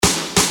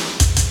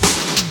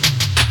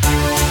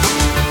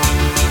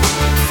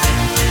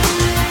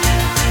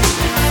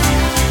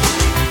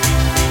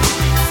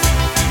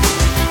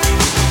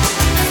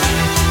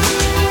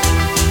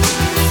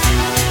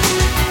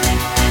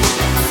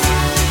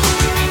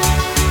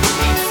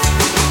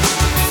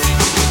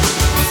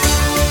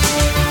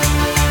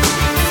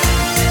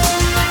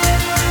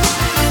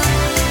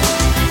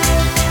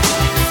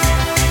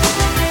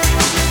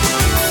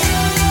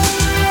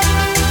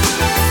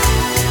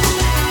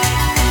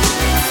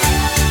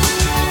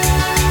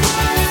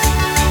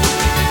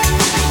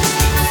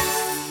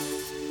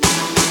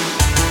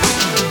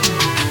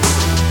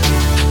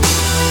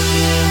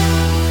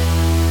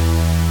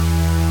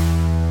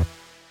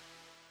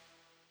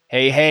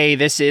Hey,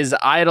 this is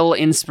Idle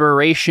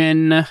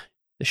Inspiration,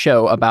 the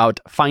show about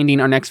finding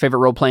our next favorite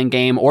role-playing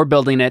game or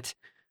building it.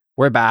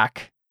 We're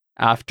back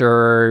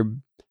after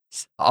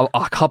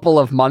a couple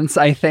of months,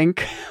 I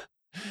think.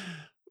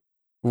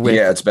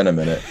 It's been a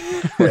minute.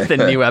 with the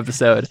new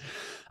episode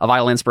of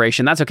Idle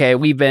Inspiration. That's okay.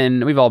 We've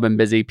all been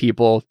busy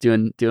people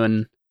doing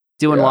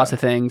lots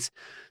of things.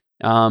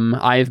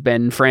 I've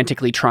been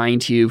frantically trying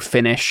to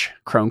finish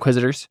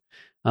Chronoquisitors.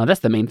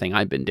 That's the main thing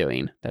I've been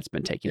doing. That's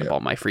been taking up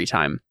all my free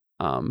time.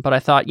 But I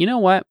thought, you know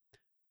what?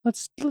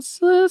 Let's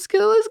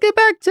get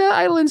back to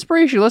Idle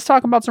Inspiration. Let's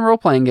talk about some role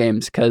playing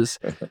games because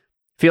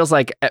feels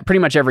like pretty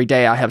much every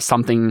day I have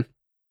something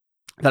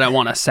that I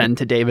want to send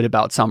to David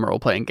about some role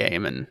playing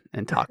game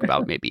and talk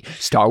about maybe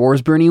Star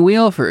Wars Burning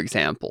Wheel, for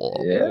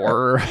example,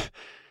 or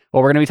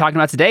what we're going to be talking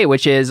about today,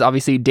 which is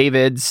obviously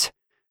David's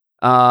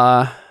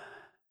I'm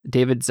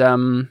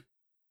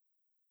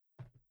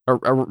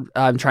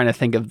trying to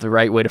think of the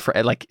right way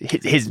to like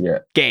his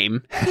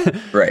game.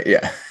 Right.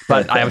 Yeah.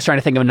 But I was trying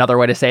to think of another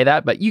way to say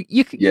that, but you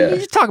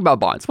just talk about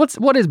Bonds.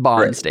 What is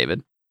Bonds, right.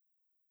 David?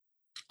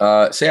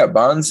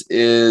 Bonds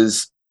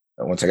is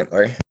 1 second.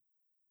 Sorry.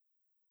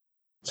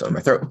 It's on my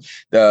throat.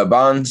 The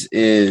Bonds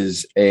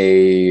is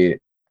a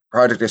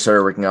project I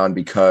started working on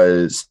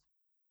because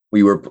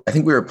we were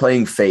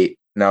playing Fate,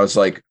 and I was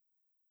like,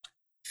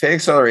 Fate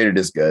Accelerated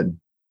is good,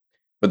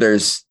 but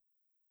there's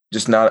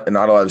just not a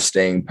lot of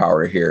staying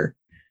power here.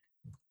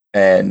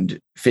 And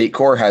Fate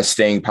Core has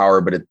staying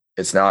power, but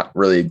it's not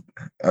really,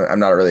 I'm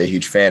not really a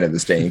huge fan of the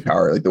staying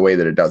power, like the way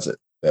that it does it,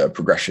 the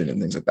progression and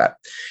things like that.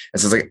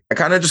 And so it's like, I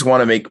kind of just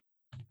want to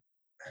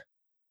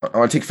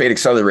take Fate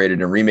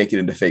Accelerated and remake it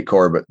into Fate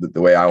Core, but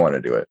the way I want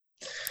to do it.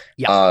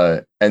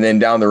 Yeah. And then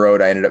down the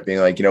road, I ended up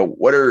being like,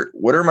 what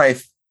are my,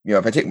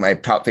 if I take my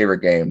top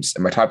favorite games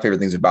and my top favorite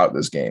things about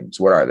those games,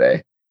 what are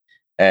they?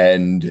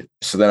 And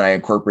so then I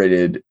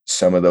incorporated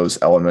some of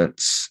those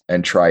elements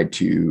and tried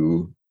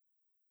to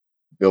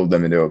build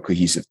them into a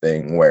cohesive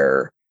thing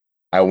where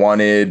I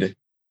wanted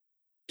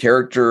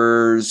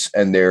characters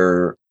and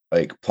their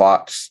like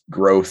plots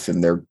growth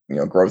and their,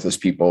 growth as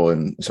people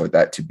and so like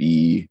that to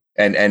be,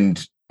 and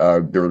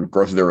the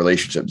growth of their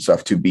relationship and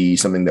stuff to be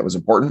something that was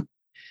important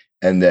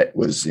and that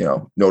was,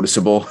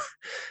 noticeable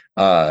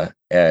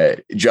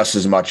just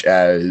as much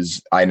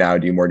as I now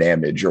do more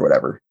damage or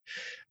whatever.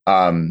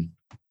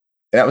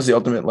 That was the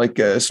ultimate,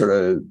 sort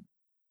of,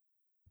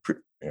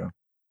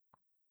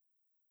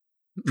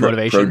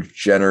 motivation,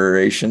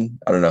 progeneration.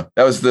 I don't know.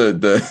 That was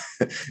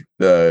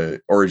the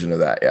origin of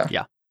that. Yeah.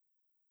 Yeah.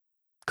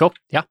 Cool.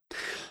 Yeah.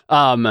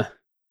 I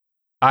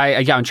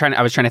was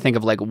trying to think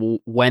of like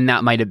when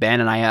that might have been,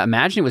 and I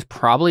imagine it was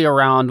probably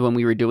around when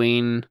we were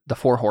doing the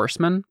Four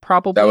Horsemen.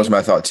 Probably that was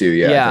my thought too.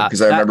 Yeah.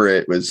 Because I remember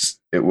it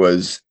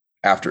was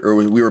after, or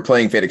we were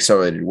playing Fate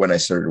Accelerated when I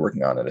started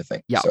working on it, I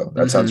think. Yeah. So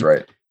that sounds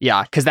right.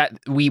 Yeah, because that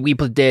we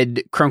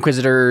did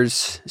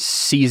Chronoquisitors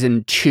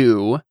season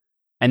 2,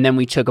 and then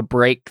we took a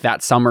break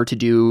that summer to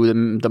do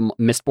the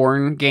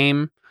Mistborn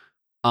game.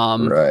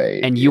 Right.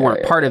 And you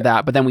weren't part of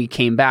that, but then we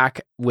came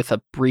back with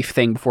a brief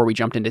thing before we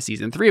jumped into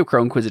season 3 of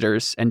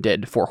Chronoquisitors and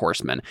did Four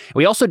Horsemen.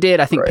 We also did,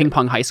 I think, Ping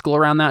Pong High School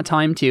around that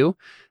time too.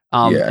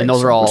 And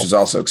those are all, which is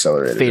also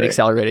accelerated. Fate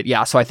Accelerated.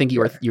 Yeah. So I think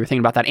you were thinking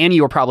about that, and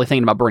you were probably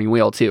thinking about Burning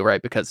Wheel too,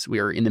 right? Because we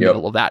were in the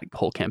middle of that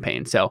whole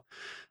campaign. So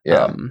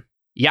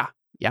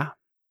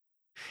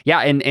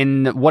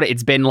and what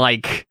it's been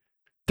like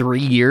 3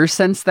 years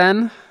since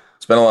then.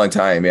 It's been a long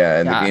time. Yeah.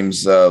 And the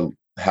game's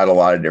had a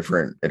lot of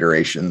different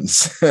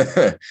iterations,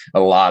 a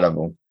lot of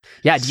them.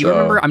 Yeah. Do you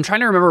remember? I'm trying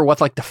to remember what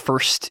like the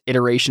first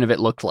iteration of it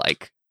looked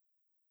like.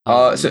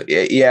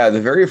 The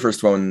very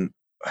first one,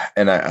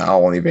 and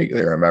I'll only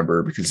vaguely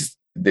remember because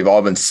they've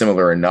all been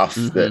similar enough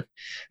that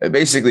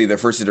basically the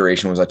first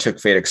iteration was I took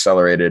Fate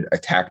Accelerated, I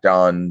tacked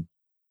on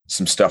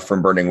some stuff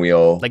from Burning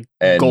Wheel, like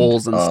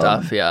goals and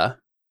stuff. Yeah.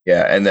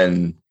 Yeah. And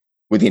then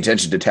with the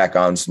intention to tack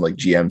on some like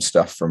GM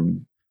stuff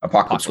from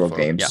Apocalypse World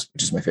games,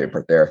 which is my favorite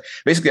part there.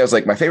 Basically, I was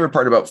like, my favorite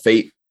part about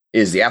Fate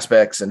is the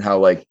aspects and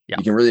how you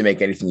can really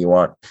make anything you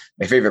want.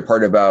 My favorite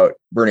part about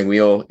Burning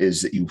Wheel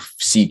is that you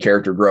see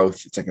character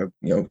growth. It's like a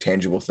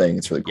tangible thing.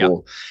 It's really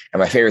cool. And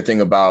my favorite thing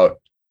about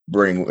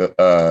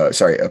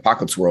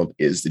Apocalypse World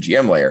is the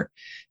GM layer.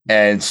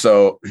 And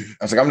so I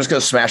was like, I'm just going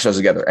to smash those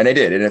together. And I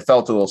did. And it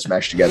felt a little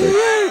smashed together.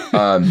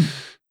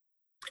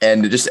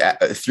 And just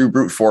through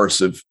brute force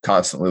of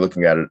constantly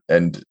looking at it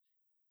and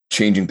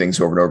changing things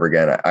over and over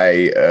again,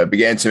 I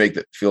began to make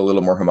it feel a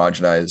little more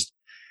homogenized.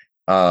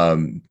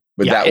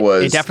 But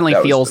it definitely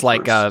feels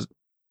like a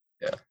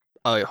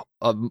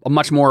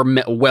much more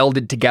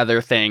welded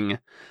together thing.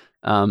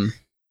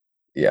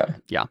 Yeah.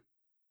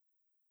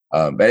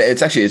 But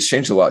it's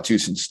changed a lot too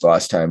since the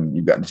last time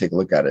you've gotten to take a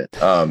look at it.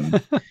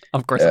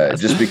 Of course,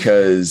 just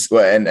because,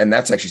 and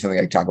that's actually something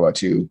I can talk about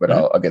too. But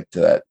I'll get to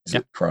that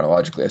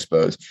chronologically, I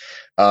suppose.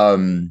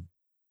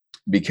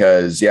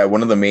 Because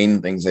one of the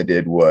main things I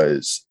did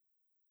was,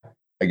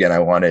 again, I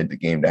wanted the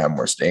game to have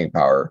more staying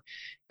power,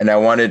 and I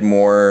wanted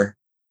more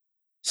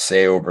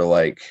say over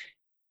like.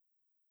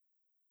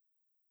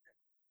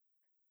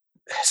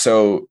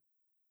 So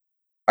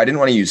I didn't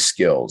want to use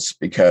skills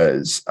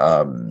because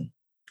I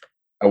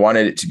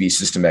wanted it to be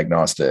system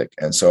agnostic.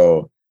 And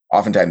so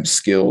oftentimes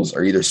skills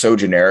are either so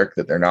generic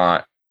that they're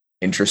not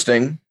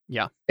interesting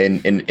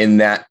in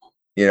that,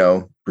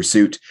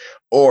 pursuit,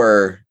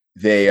 or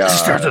they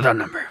starts with that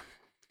number.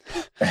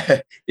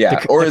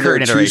 Or the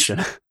current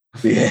iteration.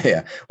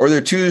 Or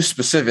they're too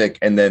specific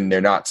and then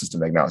they're not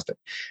system agnostic.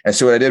 And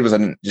so what I did was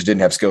I didn't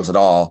have skills at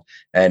all,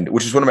 and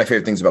which is one of my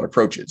favorite things about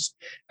approaches.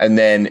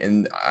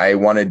 And I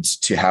wanted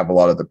to have a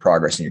lot of the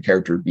progress in your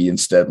character be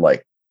instead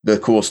like the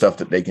cool stuff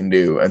that they can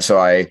do. And so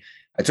I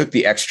took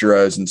the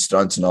extras and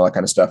stunts and all that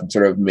kind of stuff and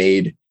sort of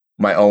made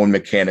my own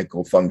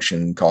mechanical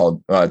function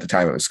called, at the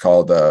time it was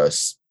called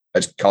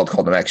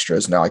them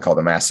extras. Now I call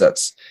them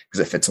assets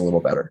because it fits a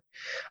little better.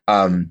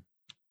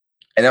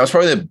 And that was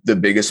probably the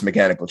biggest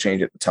mechanical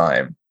change at the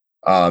time.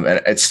 And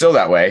it's still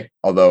that way,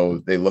 although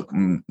they look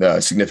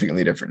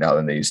significantly different now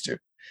than they used to.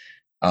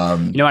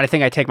 You know what? I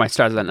think I take my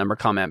stars of that number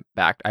comment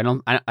back.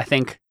 I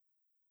think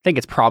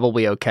it's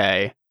probably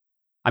okay.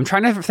 I'm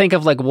trying to think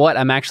of like what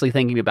I'm actually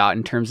thinking about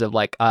in terms of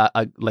like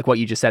what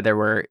you just said. There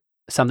were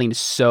something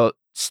so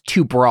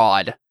too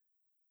broad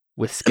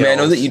with skills. I mean,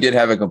 I know that you did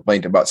have a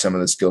complaint about some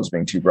of the skills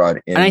being too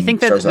broad. And I think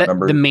that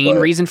the main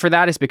reason for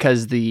that is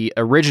because the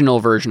original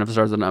version of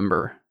Stars of the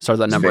Number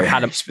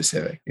had a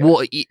specific,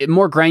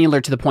 more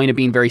granular to the point of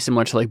being very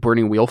similar to like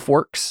Burning Wheel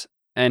forks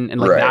and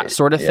like that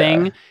sort of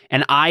thing.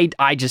 And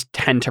I just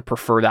tend to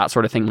prefer that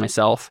sort of thing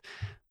myself.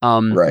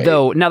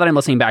 Though now that I'm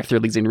listening back through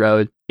Legion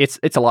Road, it's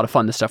a lot of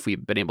fun, the stuff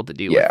we've been able to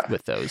do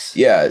with those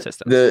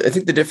systems. I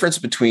think the difference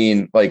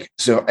between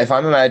so if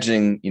I'm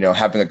imagining,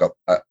 having like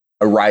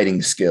a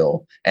riding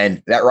skill,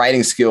 and that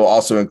riding skill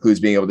also includes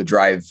being able to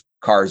drive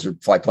cars or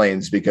fly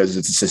planes because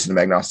it's a system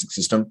agnostic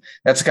system.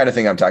 That's the kind of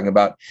thing I'm talking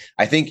about.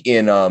 I think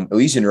in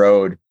Elysian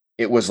Road,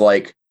 it was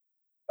like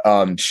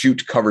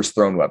shoot covers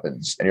thrown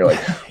weapons, and you're like,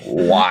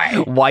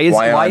 why?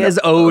 Why is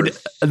Ode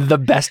the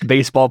best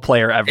baseball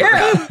player ever?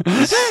 Yeah,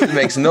 it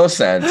makes no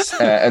sense.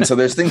 And so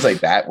there's things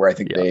like that where I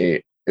think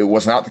it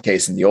was not the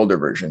case in the older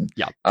version.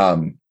 Yeah.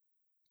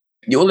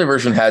 The older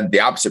version had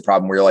the opposite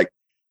problem where you're like,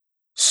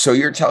 so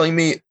you're telling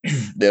me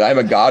that I'm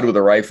a god with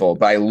a rifle,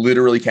 but I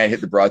literally can't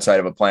hit the broadside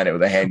of a planet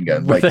with a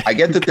handgun. Like, I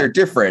get that they're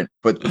different,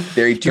 but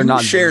they do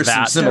share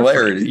some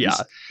similarities.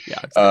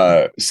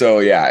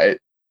 Yeah.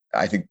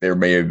 I think there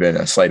may have been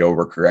a slight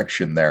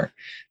overcorrection there.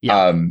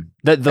 Yeah.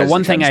 The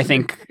one thing I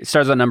think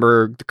Stars of the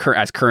Number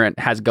as current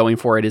has going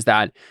for it is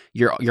that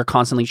you're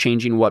constantly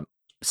changing what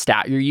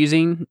stat you're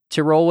using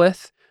to roll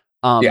with.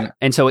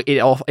 And so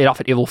it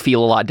will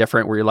feel a lot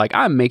different where you're like,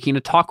 I'm making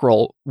a talk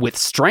roll with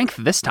strength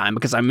this time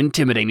because I'm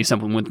intimidating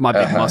someone with my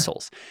big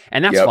muscles.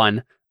 And that's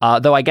fun.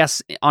 Though I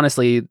guess,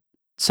 honestly,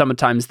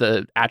 sometimes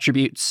the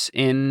attributes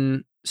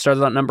in Stars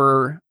of that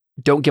Number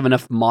don't give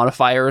enough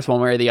modifiers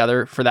one way or the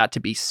other for that to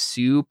be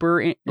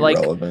super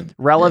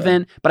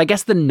relevant. But I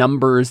guess the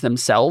numbers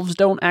themselves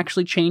don't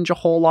actually change a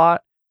whole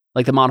lot.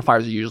 Like the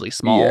modifiers are usually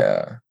small.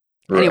 Yeah.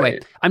 Right. Anyway,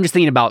 I'm just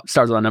thinking about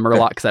Stars of that Number a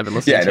lot because I've been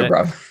listening to it.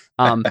 Problem.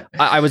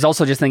 I was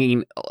also just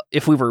thinking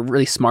if we were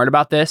really smart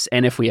about this,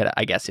 and if we had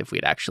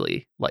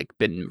actually like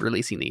been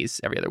releasing these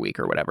every other week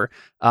or whatever,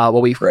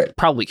 what we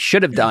probably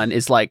should have done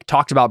is like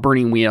talked about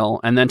Burning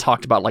Wheel and then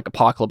talked about like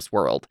Apocalypse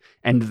World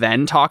and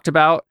then talked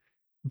about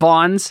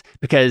Bonds,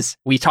 because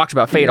we talked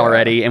about Fate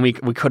already, and we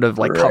could have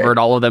like covered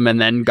all of them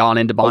and then gone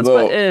into Bonds.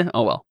 But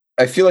oh well.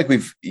 I feel like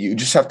you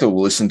just have to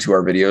listen to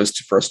our videos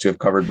for us to have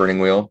covered Burning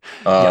Wheel.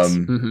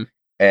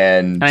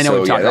 And I know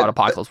we've talked about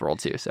Apocalypse World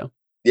too. So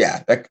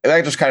yeah, that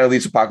just kind of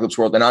leaves Apocalypse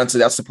World. And honestly,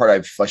 that's the part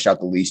I've fleshed out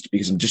the least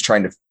because I'm just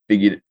trying to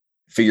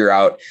figure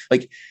out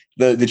like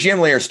the GM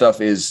layer stuff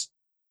is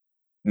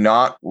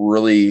not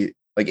really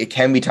like, it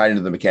can be tied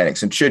into the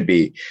mechanics and should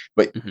be,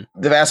 but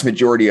the vast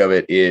majority of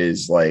it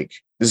is like,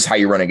 this is how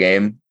you run a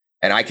game.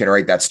 And I can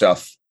write that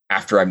stuff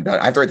after I'm done.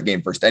 I have to write the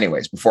game first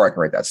anyways, before I can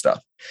write that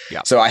stuff.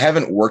 Yeah. So I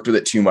haven't worked with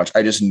it too much.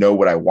 I just know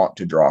what I want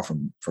to draw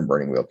from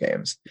Burning Wheel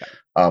games,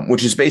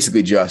 which is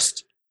basically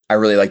just, I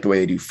really like the way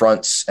they do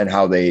fronts and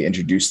how they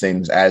introduce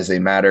things as they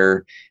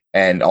matter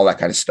and all that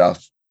kind of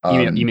stuff.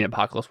 You mean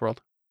Apocalypse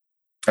World?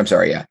 I'm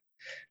sorry. Yeah.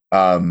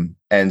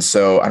 And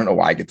so I don't know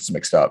why I get this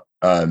mixed up.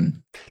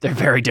 They're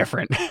very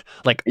different.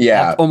 Like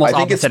almost I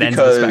think opposite ends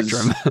of the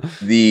spectrum.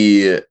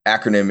 The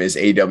acronym is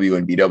AW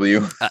and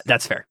BW.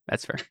 That's fair.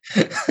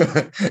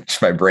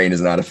 Which my brain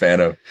is not a fan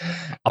of.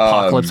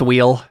 Apocalypse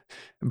Wheel,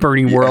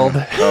 Burning World.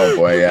 Oh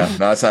boy, yeah.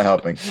 No, that's not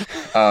helping.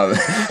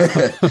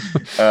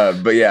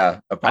 But yeah,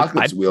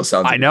 Apocalypse Wheel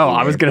sounds like I know.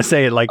 I was gonna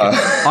say, like,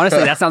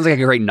 honestly, that sounds like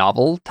a great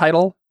novel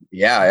title.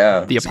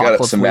 Yeah. The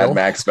Apocalypse some Wheel. Mad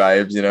Max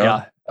vibes, you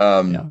know?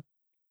 Yeah.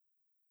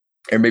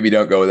 Or maybe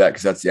don't go with that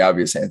because that's the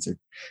obvious answer.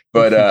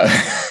 But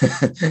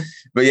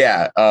but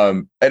yeah,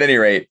 at any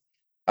rate,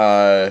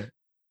 that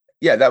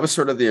was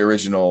sort of the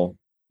original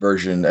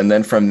version. And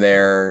then from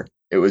there,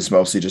 it was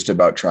mostly just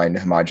about trying to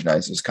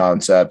homogenize those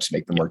concepts,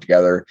 make them work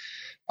together.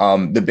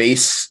 The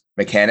base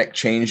mechanic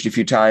changed a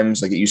few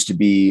times. Like it used to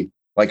be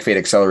like Fate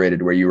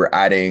Accelerated, where you were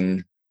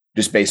adding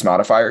just base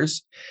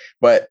modifiers,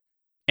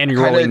 and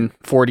you're rolling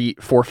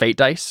 44 Fate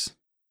dice.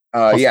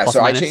 Yeah, plus so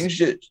or I minus?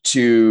 changed it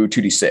to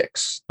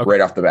 2d6 Okay.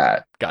 right off the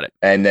bat. Got it.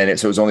 And then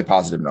so it was only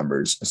positive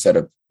numbers instead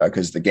of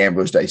because the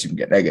gambler's dice you can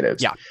get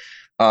negatives. Yeah.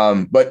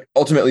 But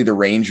ultimately the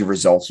range of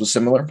results was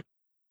similar.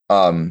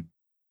 Mhm.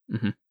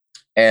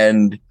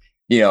 And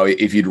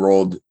if you'd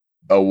rolled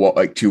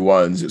like 2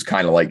 1s, it was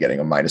kind of like getting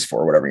a -4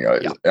 or whatever.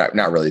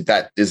 Not really.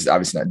 That is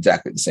obviously not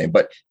exactly the same,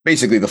 but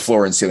basically the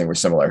floor and ceiling were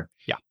similar.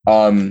 Yeah.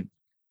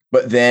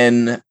 But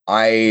then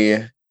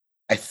I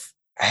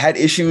had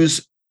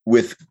issues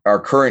with our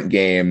current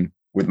game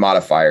with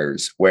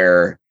modifiers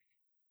where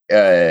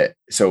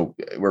so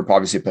we're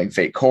obviously playing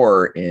Fate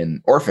Core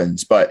in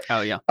Orphans, but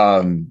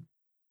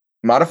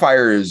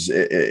modifiers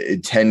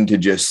it tend to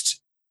just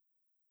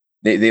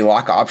they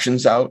lock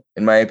options out,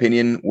 in my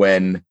opinion,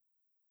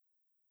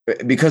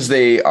 because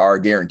they are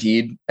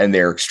guaranteed and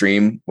they're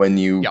extreme when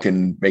you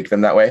can make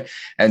them that way.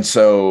 And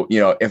so,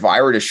 if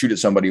I were to shoot at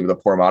somebody with a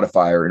poor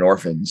modifier in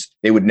Orphans,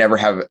 they would never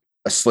have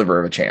a sliver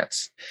of a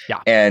chance.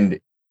 Yeah. And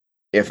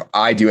if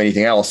I do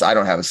anything else, I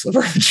don't have a sliver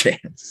of a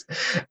chance.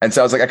 And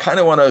so I was like, I kind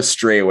of want to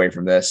stray away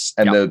from this.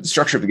 And the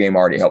structure of the game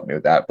already helped me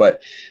with that.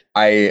 But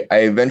I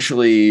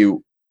eventually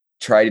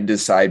tried to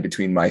decide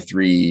between my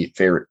 3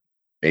 favorite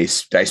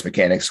base dice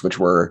mechanics, which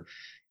are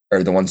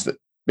the ones that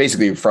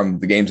basically from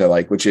the games I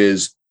like, which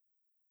is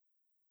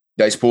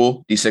dice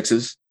pool,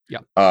 D6s,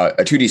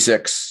 a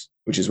 2d6,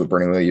 which is what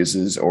Burning Wheel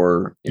uses,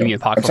 or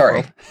Pocket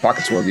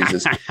Swirl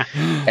uses.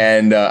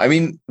 And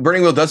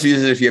Burning Wheel does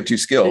use it if you have 2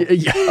 skill.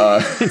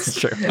 It's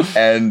true.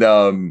 And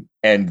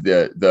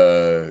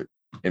the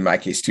in my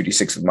case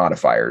 2d6 with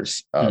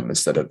modifiers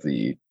instead of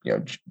the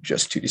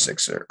just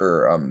 2d6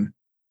 or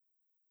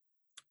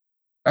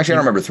actually I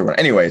don't remember the 3rd one.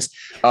 Anyways,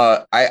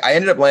 I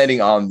ended up landing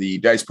on the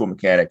dice pool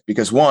mechanic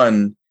because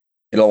one,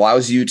 it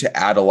allows you to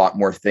add a lot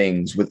more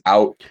things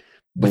without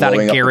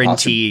a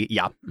guarantee.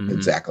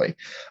 Exactly.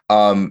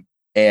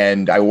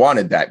 And I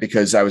wanted that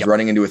because I was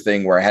running into a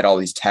thing where I had all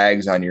these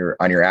tags on your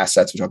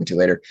assets, which I'll get to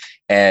later.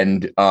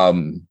 And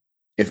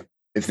if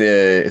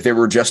they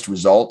were just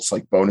results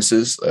like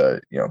bonuses,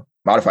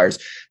 modifiers,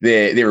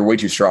 they were way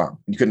too strong.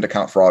 You couldn't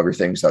account for all of your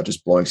things without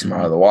just blowing some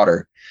out of the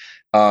water.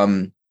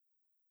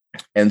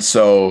 And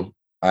so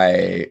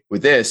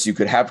with this, you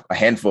could have a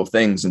handful of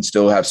things and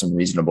still have some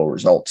reasonable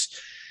results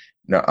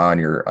on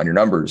your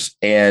numbers.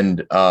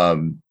 And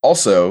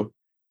also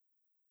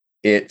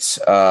it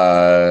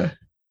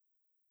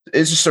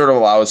just sort of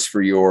allows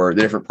for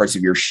the different parts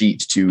of your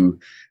sheet to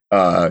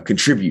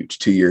contribute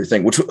to your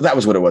thing, which that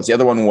was what it was. The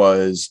other one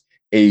was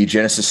a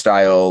Genesis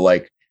style,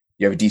 like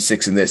you have a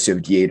D6 in this, you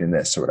have a D8 in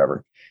this or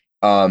whatever.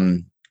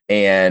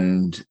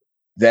 And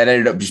that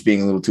ended up just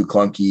being a little too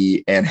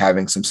clunky and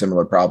having some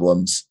similar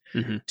problems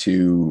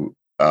to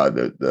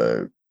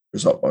the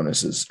result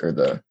bonuses or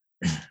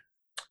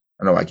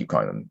I don't know why I keep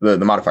calling them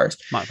the modifiers.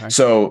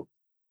 So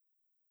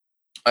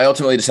I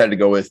ultimately decided to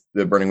go with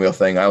the Burning Wheel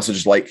thing. I also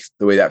just like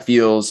the way that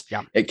feels.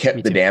 Yeah, it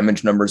kept the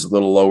damage numbers a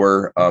little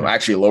lower. I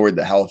actually lowered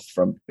the health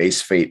from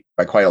base Fate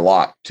by quite a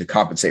lot to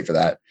compensate for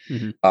that.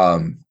 You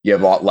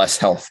have a lot less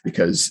health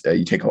because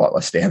you take a lot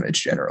less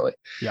damage generally.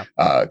 Yeah.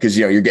 Because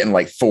you're getting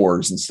like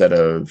 4s instead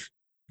of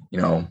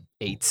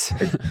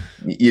 8s.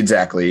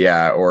 Exactly.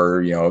 Yeah.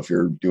 Or if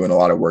you're doing a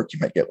lot of work, you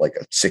might get like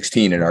a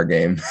 16 in our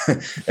game.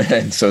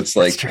 And so it's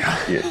like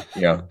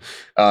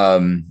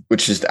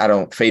which is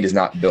Fate is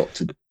not built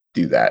to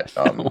do that.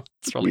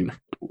 It's really not.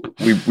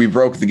 We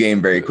broke the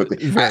game very quickly.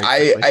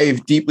 I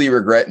deeply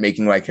regret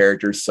making my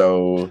characters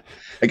so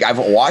like I've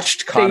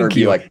watched Connor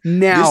be like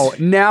now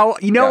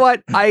you know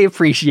what, I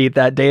appreciate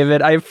that,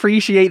 David. I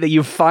appreciate that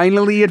you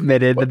finally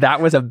admitted that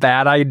was a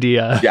bad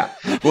idea.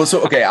 Well,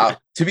 so okay,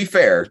 to be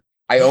fair,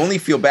 I only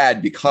feel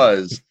bad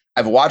because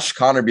I've watched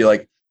Connor be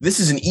like, this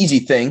is an easy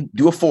thing,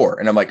 do a 4,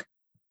 and I'm like,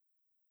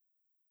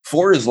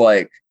 4 is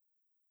like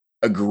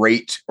a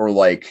great or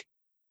like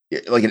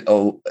an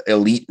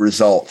elite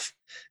result.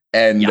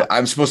 And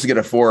I'm supposed to get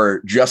a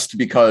 4 just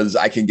because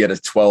I can get a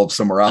 12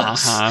 somewhere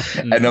else.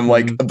 And I'm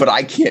like, but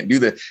I can't do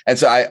that. And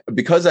so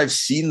because I've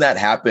seen that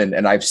happen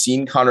and I've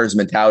seen Connor's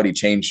mentality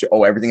change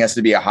to, everything has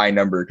to be a high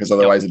number because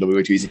otherwise it'll be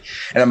way too easy.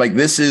 And I'm like,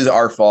 this is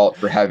our fault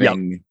for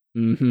having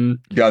done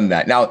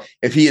that. Now,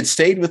 if he had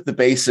stayed with the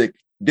basic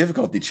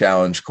difficulty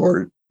challenge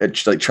chart, I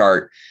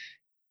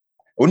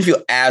wouldn't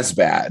feel as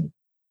bad,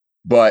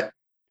 but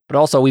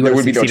also we would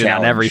have succeeded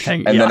on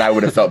everything. And then I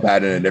would have felt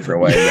bad in a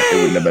different way. It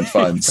wouldn't have been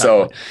fun.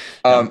 Exactly.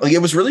 So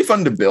it was really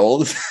fun to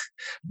build,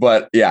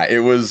 but I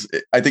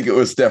think it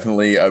was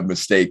definitely a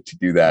mistake to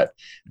do that.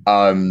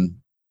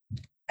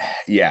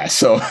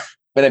 So,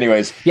 but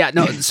anyways.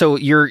 So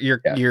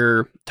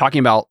you're talking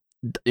about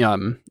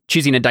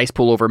choosing a dice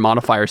pool over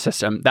modifier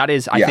system. That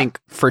is, I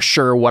think for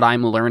sure what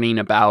I'm learning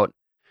about.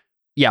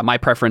 My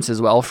preference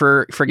as well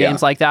for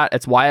games like that.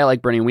 It's why I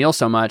like Burning Wheel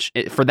so much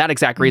for that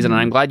exact reason.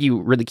 And I'm glad you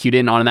really cued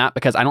in on that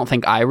because I don't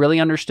think I really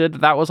understood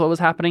that was what was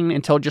happening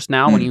until just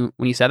now when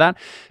you said that.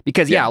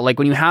 Because like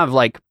when you have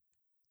like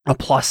a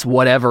plus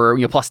whatever,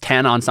 plus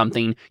 10 on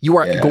something, you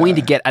are going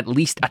to get at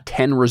least a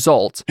 10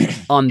 result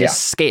on this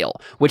scale,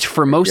 which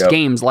for most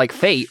games like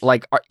Fate,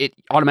 like it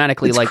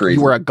automatically, it's like crazy.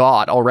 You were a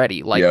god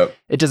already. Like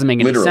it doesn't make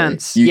any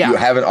sense. You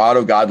have an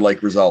auto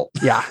god-like result.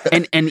 Yeah.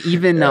 And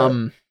even,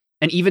 and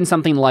even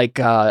something like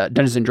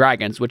Dungeons and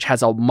Dragons, which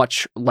has a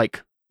much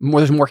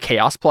there's more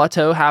chaos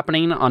plateau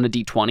happening on a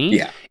D20.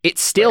 Yeah.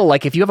 It's still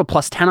like if you have a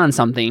plus 10 on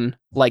something,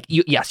 like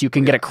you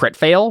can get a crit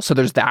fail. So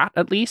there's that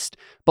at least.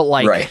 But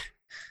like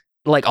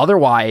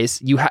otherwise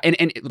you have,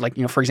 and like,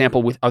 for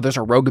example, there's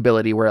a rogue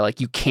ability where like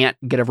you can't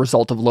get a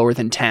result of lower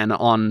than 10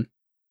 on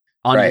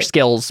your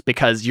skills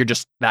because you're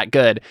just that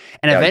good.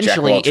 And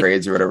eventually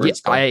trades or whatever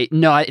it's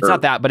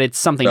not that, but it's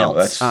something else.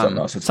 That's something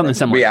else. Something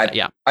similar.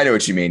 Yeah, I know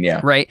what you mean.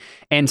 Yeah. Right.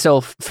 And so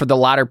for the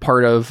latter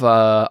part of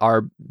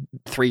our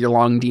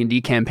 3-year-long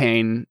D&D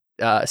campaign,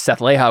 Seth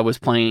Leha was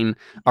playing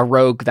a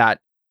rogue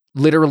that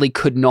literally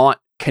could not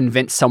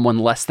convince someone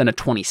less than a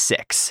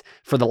 26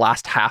 for the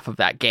last half of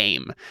that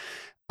game.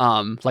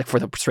 Like for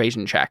the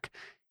persuasion check.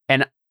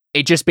 And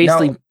it just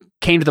basically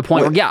came to the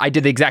point where, I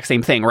did the exact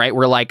same thing, right?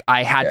 Where like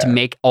I had to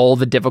make all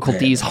the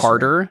difficulties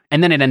harder,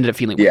 and then it ended up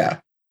feeling weird. Yeah.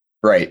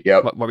 Right.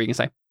 Yep. What were you gonna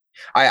say?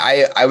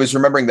 I was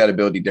remembering that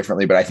ability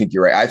differently, but I think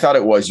you're right. I thought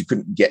it was you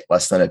couldn't get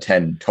less than a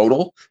 10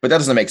 total, but that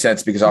doesn't make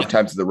sense because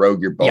oftentimes with the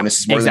rogue, your bonus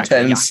is more than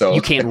 10. So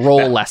you can't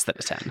roll less than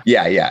a 10.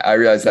 Yeah. I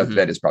realize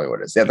that is probably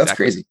what it is. Yeah, that's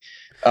crazy.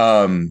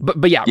 But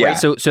right.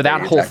 So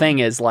that whole thing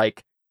is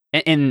like,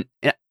 and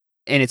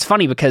it's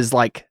funny because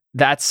like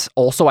that's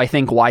also I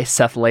think why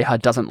Seth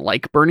Leha doesn't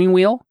like Burning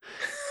Wheel,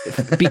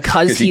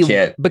 because he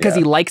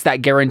likes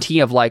that guarantee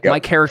of like my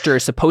character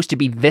is supposed to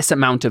be this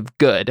amount of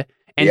good,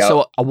 and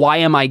so why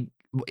am I?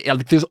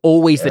 There's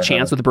always the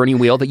chance with the Burning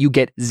Wheel that you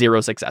get 0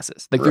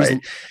 successes. Like there's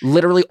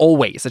literally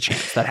always a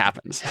chance that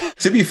happens.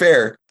 To be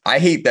fair, I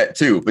hate that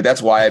too, but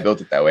that's why I built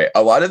it that way.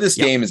 A lot of this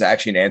game is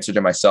actually an answer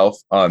to myself.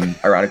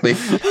 Ironically,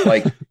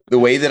 like the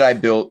way that I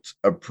built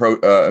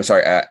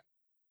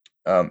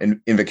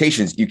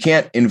invocations, you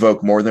can't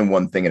invoke more than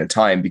one thing at a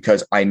time,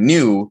 because I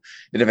knew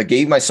that if I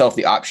gave myself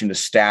the option to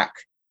stack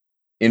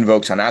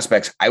invokes on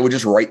aspects, I would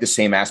just write the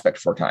same aspect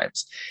 4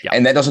 times.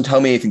 And that doesn't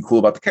tell me anything cool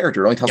about the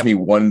character. It only tells me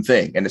one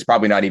thing, and it's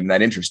probably not even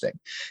that interesting.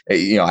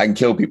 I can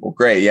kill people.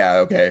 Great. Yeah.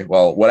 Okay.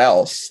 Well, what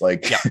else?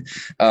 Like,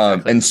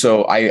 and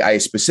so I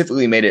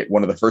specifically made it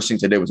one of the first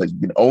things I did was like, you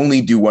can only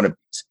do one of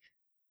these.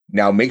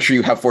 Now make sure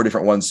you have 4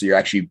 different ones so you're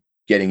actually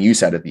getting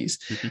use out of these.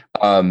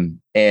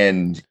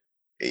 And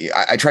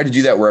I tried to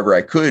do that wherever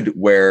I could,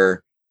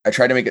 where I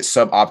tried to make it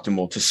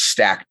suboptimal to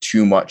stack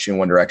too much in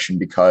one direction,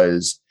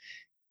 because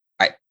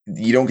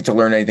you don't get to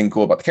learn anything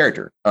cool about the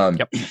character.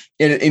 And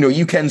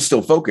you can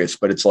still focus,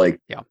 but it's like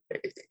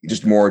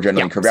just more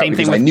generally curved out,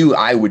 because I knew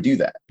I would do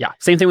that. Yeah.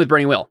 Same thing with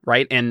Burning Wheel.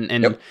 Right.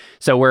 And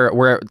so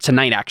we're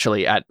tonight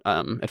actually at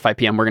 5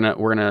 PM, we're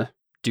going to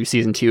do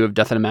season 2 of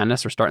Death and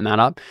Madness. We're starting that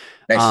up.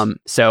 Nice.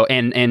 So,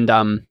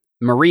 and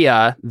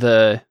Maria,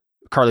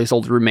 Carly's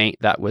old roommate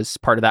that was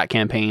part of that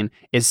campaign,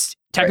 is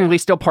technically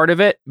still part of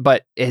it,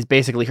 but is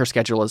basically her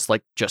schedule is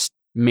like just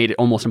made it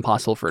almost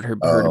impossible for her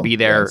to be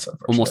there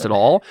almost at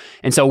all.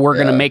 And so we're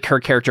going to make her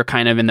character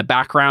kind of in the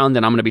background,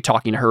 and I'm going to be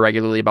talking to her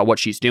regularly about what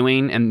she's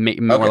doing and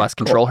more or less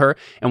control her.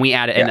 And we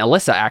added, and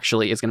Alyssa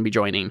actually is going to be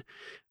joining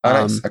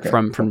from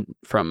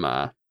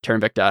Terra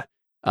Invicta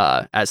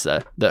as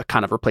the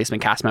kind of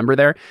replacement cast member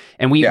there.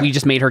 And we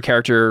just made her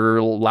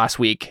character last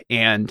week,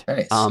 and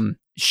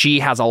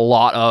she has a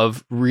lot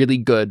of really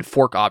good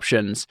fork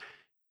options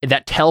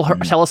that tell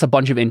us a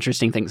bunch of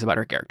interesting things about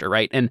her character,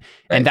 right? And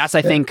that's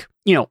I think,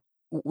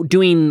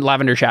 doing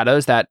Lavender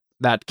Shadows, that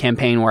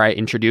campaign where I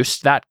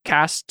introduced that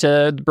cast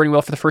to Burning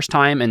Wheel for the first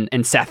time,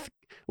 and Seth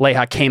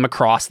Leha came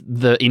across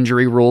the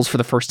injury rules for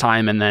the first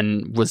time, and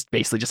then was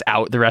basically just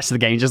out the rest of the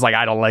game, just like,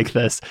 I don't like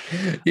this.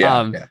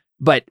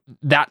 But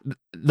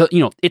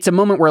it's a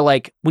moment where,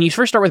 like, when you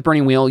first start with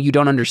Burning Wheel, you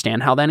don't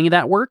understand how any of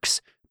that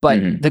works.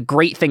 But the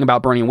great thing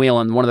about Burning Wheel,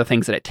 and one of the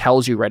things that it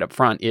tells you right up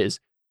front, is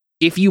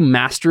if you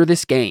master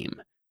this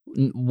game,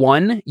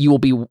 one, you'll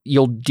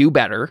do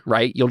better,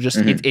 right? You'll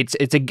just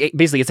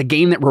basically it's a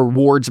game that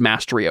rewards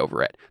mastery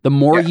over it. The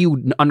more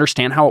you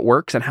understand how it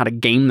works and how to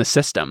game the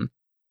system,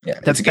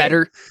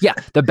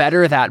 the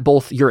better that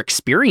both your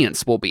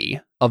experience will be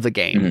of the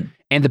game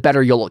and the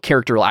better your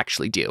character will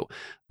actually do.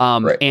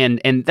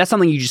 And that's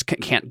something you just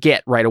can't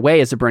get right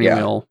away as a Burning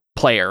Wheel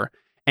player.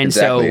 And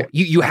so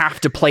you have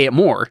to play it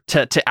more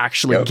to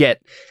actually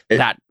get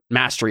that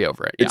mastery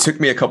over it. It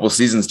took me a couple of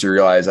seasons to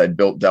realize I'd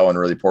built Delin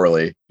really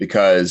poorly,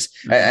 because,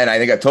 and I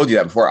think I've told you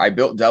that before, I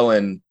built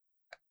Delin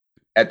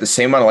at the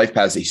same amount of life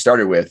paths that he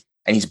started with,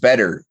 and he's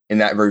better in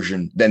that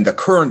version than the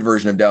current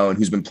version of Delin,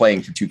 who's been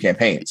playing for 2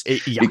 campaigns.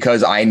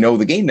 Because I know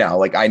the game now.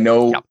 Like, I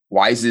know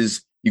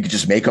Wises, you could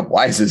just make up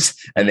Wises,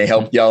 and they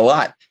help you a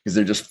lot because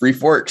they're just free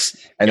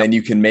forks. And then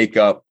you can make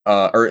up,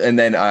 at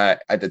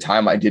the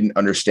time I didn't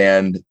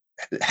understand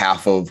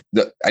I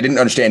didn't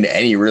understand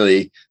any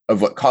really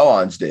of what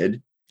call-ons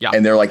did.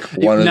 And they're like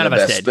one of the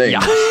best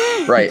things.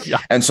 Right.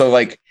 And so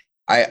like,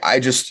 I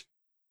just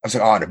was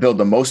like, oh, to build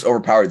the most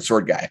overpowered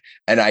sword guy.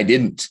 And I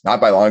didn't,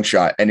 not by a long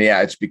shot. And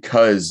yeah, it's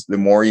because the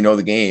more you know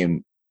the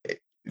game, it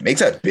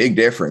makes a big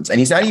difference. And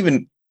he's not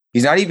even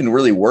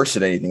really worse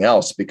at anything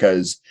else,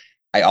 because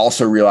I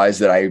also realized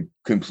that I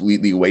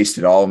completely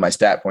wasted all of my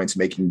stat points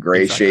making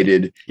gray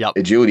shaded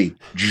agility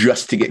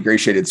just to get gray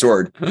shaded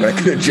sword. But I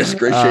could have just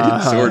gray shaded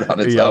the sword on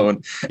its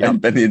own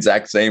and been the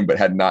exact same, but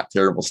had not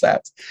terrible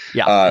stats.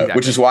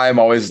 Which is why I'm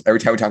always,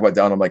 every time we talk about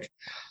Dallin, I'm like,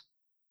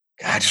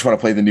 God, I just want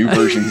to play the new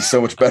version. He's so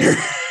much better.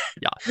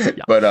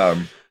 But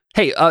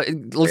hey,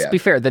 let's be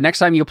fair. The next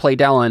time you play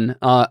Dallin,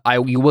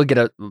 you will get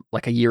a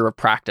year of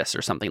practice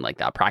or something like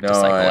that. Practice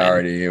cycle.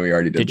 We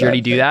already did. Did you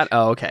already do that?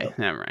 Oh, okay.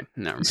 No. Never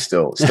mind.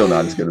 Still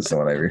not as good as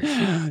someone Avery.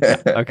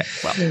 Okay.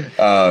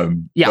 Well.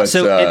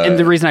 And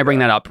the reason I bring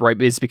that up, right,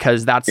 is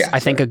because that's I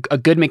think a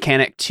good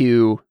mechanic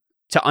to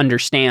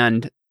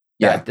understand.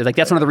 Yeah. Like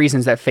that's one of the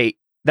reasons that Fate.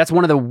 That's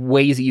one of the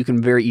ways that you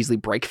can very easily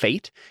break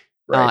Fate.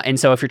 Right. And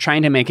so if you're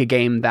trying to make a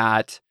game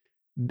that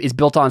is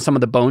built on some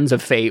of the bones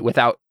of Fate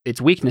without its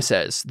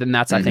weaknesses, then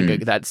that's I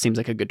think that seems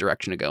like a good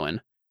direction to go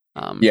in.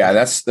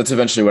 That's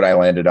eventually what I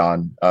landed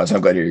on. So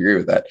I'm glad you agree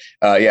with that.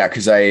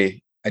 Because I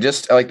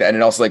like that,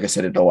 and also, like I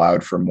said, it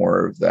allowed for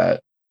more of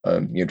that,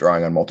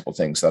 drawing on multiple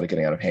things without it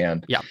getting out of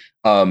hand. Yeah.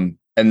 And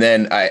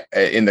then I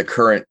in the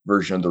current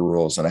version of the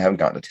rules, and I haven't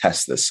gotten to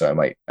test this, so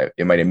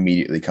it might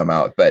immediately come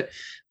out, but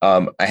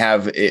I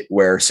have it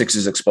where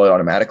 6s explode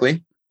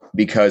automatically,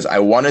 because I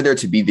wanted there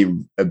to be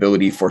the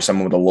ability for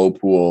someone with a low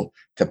pool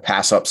to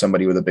pass up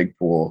somebody with a big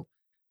pool,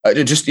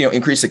 to just,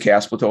 increase the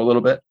chaos plateau a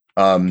little bit.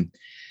 I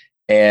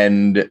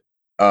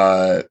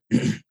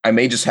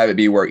may just have it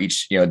be where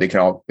each, they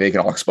can all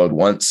explode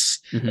once,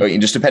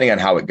 just depending on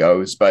how it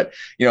goes. But,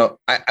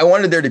 I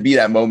wanted there to be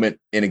that moment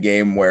in a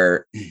game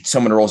where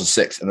someone rolls a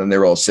 6 and then they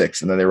roll a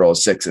 6 and then they roll a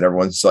 6 and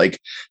everyone's like,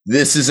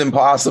 this is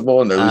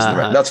impossible. And they're losing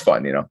the That's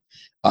fun,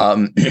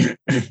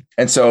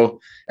 and so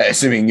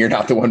assuming you're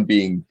not the one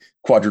being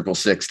quadruple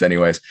 6'd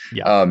anyways.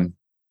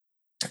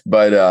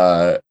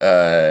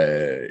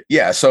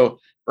 So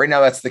right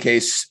now that's the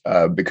case,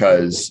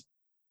 because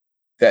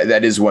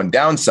that is one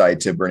downside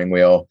to Burning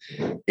Wheel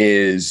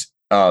is,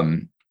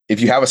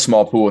 if you have a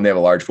small pool and they have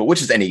a large pool,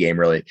 which is any game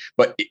really,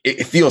 but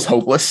it feels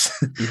hopeless.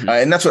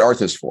 And that's what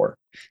Artha's for,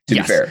 to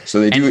be fair. So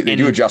they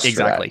do adjust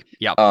exactly. For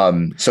that. Yeah.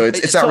 So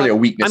it's not really a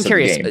weakness. I'm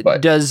curious, of the game,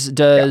 but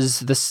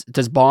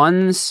does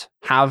Bonds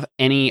have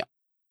any?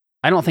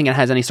 I don't think it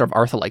has any sort of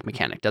Artha-like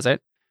mechanic, does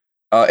it?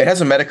 It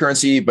has a meta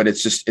currency, but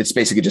it's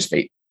basically just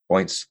fate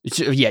points.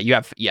 You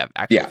have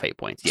actual fate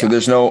points. Yeah. So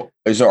there's no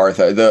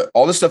Artha.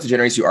 All the stuff that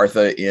generates you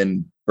Artha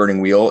in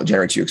Burning Wheel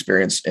generates you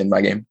experience in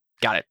my game.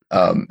 Got it.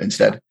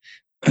 Instead,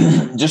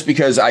 just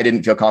because I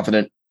didn't feel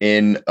confident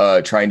in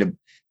trying to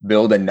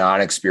build a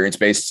non-experience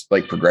based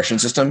progression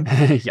system.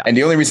 And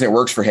the only reason it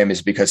works for him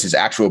is because his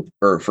actual,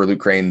 or for Luke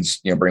Crane's,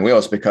 Burning Wheel,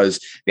 is because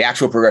the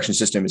actual progression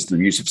system is through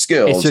use of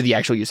skills. It's through the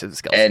actual use of the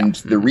skills. And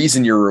the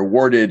reason you're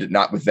rewarded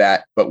not with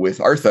that, but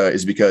with Artha,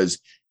 is because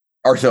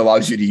Artha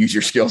allows you to use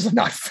your skills and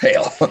not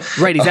fail.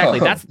 Right, exactly.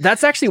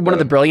 That's actually one of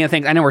the brilliant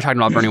things. I know we're talking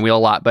about Burning Wheel a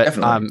lot, but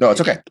no,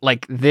 it's okay.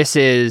 This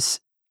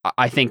is,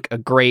 I think, a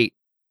great.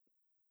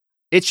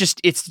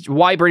 It's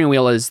why Burning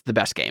Wheel is the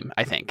best game,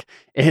 I think,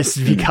 is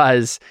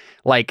because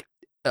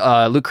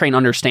Luke Crane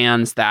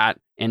understands that,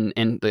 and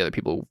the other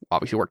people who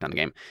obviously worked on the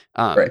game.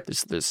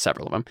 There's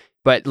several of them,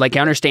 but I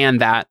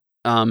understand that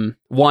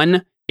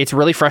one, it's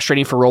really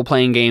frustrating for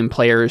role-playing game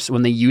players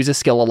when they use a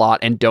skill a lot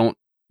and don't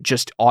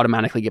just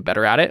automatically get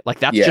better at it.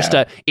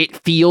 It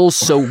feels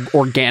so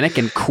organic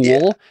and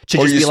cool to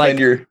or just you be spend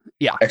your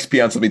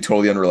XP on something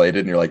totally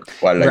unrelated and you're like,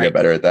 why did I get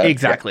better at that?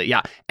 Exactly.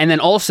 Yeah. And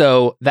then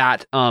also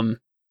that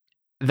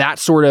that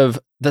sort of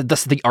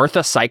the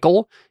Artha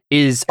cycle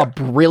is a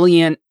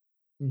brilliant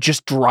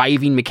just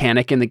driving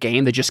mechanic in the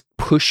game that just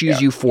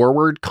pushes you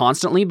forward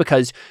constantly,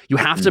 because you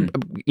have to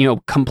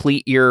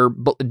complete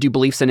do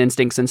beliefs and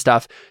instincts and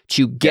stuff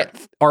to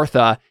get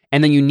Artha,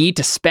 and then you need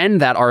to spend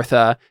that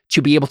Artha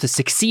to be able to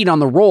succeed on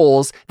the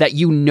rolls that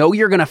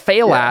you're going to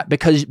fail at,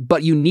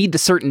 but you need the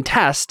certain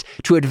test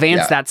to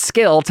advance that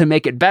skill to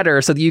make it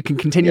better so that you can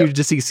continue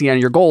to succeed on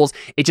your goals.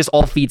 It just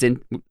all feeds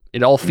in.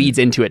 It all feeds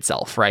into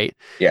itself, right?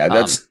 Yeah,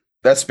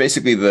 that's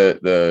basically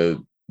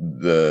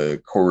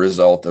the core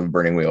result of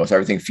Burning Wheel. So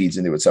everything feeds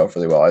into itself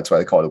really well. That's why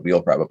they call it a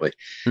wheel, probably.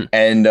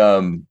 And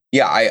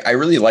I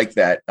really like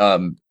that.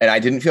 And I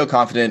didn't feel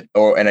confident,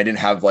 and I didn't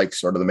have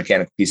sort of the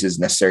mechanical pieces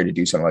necessary to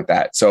do something like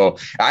that. So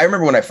I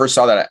remember when I first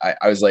saw that,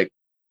 I was like,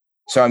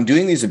 so I'm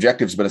doing these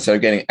objectives, but instead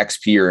of getting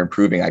XP or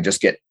improving, I just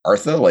get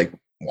Artha.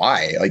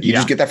 Why? You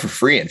just get that for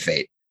free in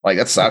Fate.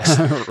 That sucks.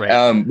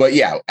 Right. But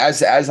yeah,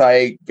 as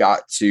I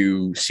got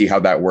to see how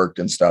that worked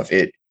and stuff,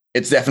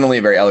 it's definitely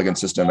a very elegant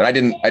system. And I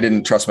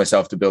didn't trust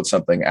myself to build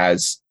something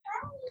as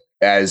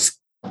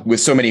with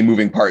so many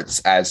moving parts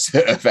as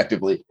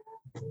effectively.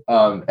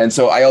 And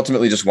so I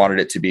ultimately just wanted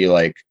it to be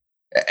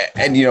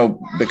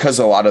because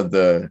a lot of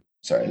the,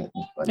 sorry, in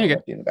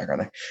the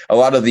background there, a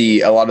lot of the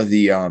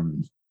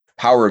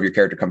power of your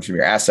character comes from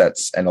your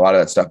assets. And a lot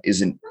of that stuff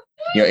isn't,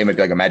 it might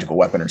be like a magical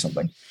weapon or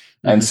something.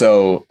 And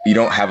so you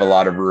don't have a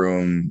lot of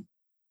room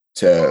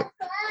to,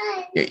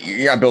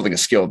 you're not building a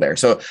skill there.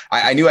 So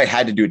I knew I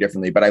had to do it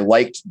differently, but I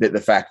liked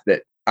the fact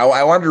that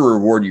I wanted to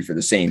reward you for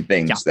the same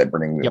things that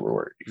Burning Wheel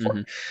rewarded you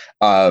for.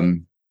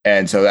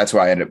 And so that's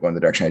why I ended up going the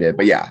direction I did.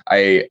 But yeah,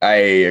 I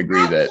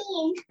agree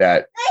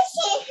that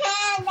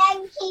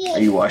are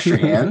you wash your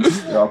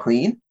hands? They're all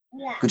clean?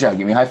 Yeah. Good job.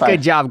 Give me a high five.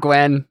 Good job,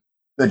 Gwen.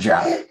 Good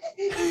job.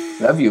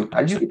 Love you.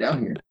 How did you get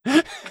down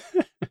here?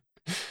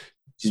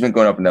 She's been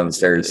going up and down the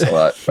stairs a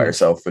lot by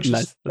herself, which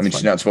is, I mean,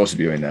 she's not supposed to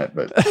be doing that,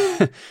 but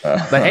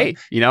but hey,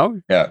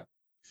 yeah,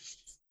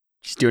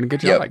 she's doing a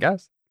good job, I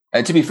guess.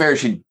 And to be fair,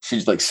 she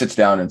just like sits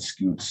down and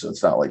scoots, so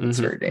it's not like it's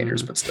very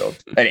dangerous, but still.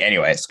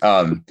 Anyways,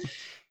 sorry,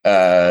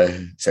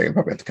 I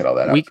probably have to cut all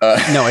that out.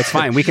 No, it's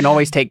fine. We can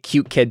always take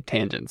cute kid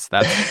tangents.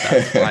 That's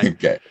fine.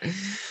 Okay.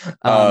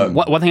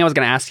 One thing I was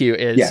going to ask you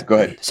is, go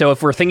ahead. So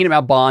if we're thinking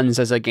about Bonds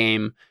as a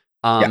game,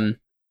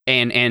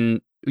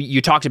 and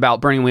you talked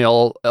about Burning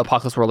Wheel,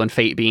 Apocalypse World, and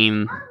Fate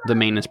being the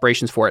main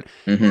inspirations for it.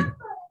 Mm-hmm.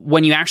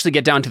 When you actually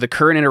get down to the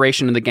current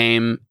iteration of the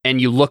game and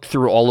you look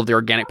through all of the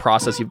organic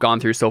process you've gone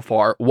through so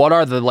far, what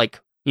are the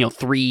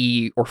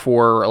 3 or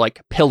 4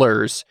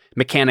 pillars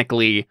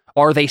mechanically?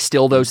 Are they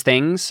still those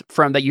things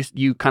from that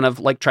you kind of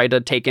tried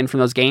to take in from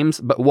those games?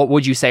 But what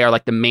would you say are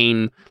the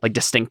main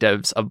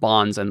distinctives of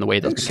Bonds and the way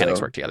those mechanics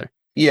work together?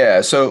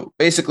 Yeah. So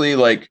basically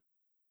you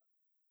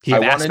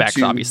have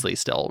aspects obviously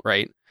still,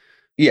 right?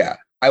 Yeah.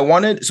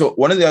 So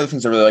one of the other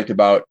things I really liked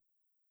about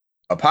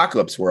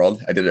Apocalypse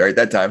World, I did it right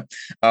that time,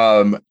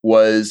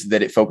 was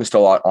that it focused a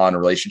lot on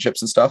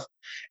relationships and stuff.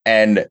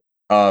 And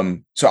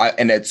and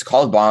it's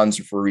called Bonds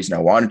for a reason.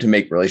 I wanted to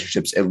make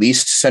relationships at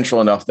least central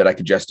enough that I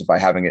could justify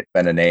having it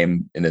been a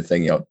name in a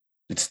thing,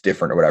 it's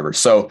different or whatever.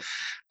 So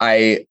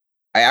I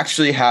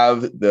actually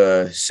have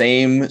the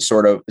same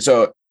sort of,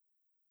 so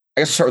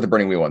I guess I'll start with the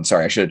Burning Wheel one.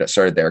 Sorry, I should have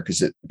started there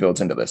because it builds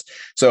into this.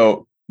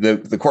 So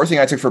the core thing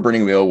I took for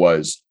Burning Wheel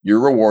was you're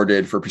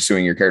rewarded for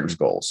pursuing your character's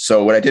goals.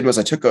 So what I did was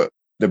I took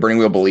the Burning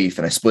Wheel belief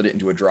and I split it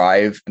into a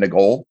drive and a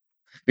goal,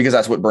 because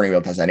that's what Burning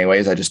Wheel does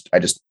anyways. I just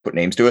put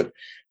names to it.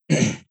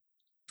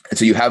 And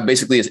so you have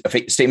basically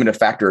a statement of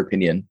fact or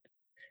opinion,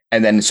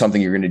 and then something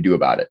you're going to do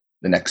about it,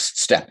 the next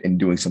step in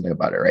doing something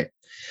about it, right?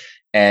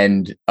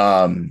 And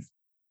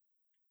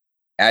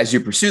as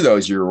you pursue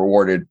those, you're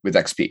rewarded with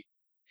XP.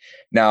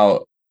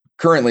 Now,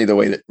 currently, the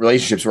way that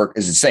relationships work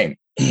is the same.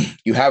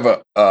 You have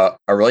a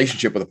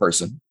relationship with a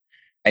person,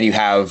 and you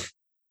have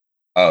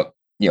a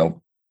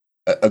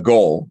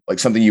goal, like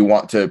something you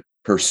want to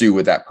pursue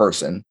with that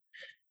person.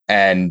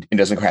 And it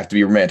doesn't have to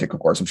be romantic, of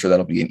course. I'm sure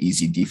that'll be an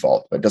easy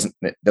default, but it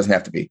doesn't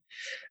have to be.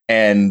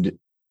 And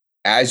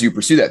as you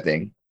pursue that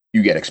thing,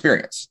 you get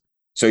experience.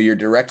 So you're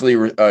directly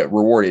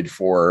rewarded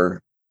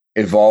for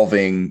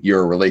evolving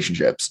your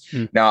relationships.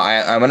 Now,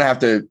 I'm going to have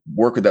to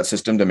work with that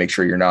system to make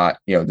sure you're not,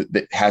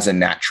 that has a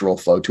natural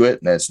flow to it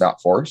and that it's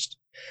not forced,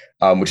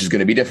 which is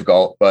going to be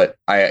difficult. But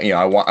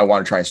I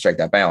want to try and strike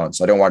that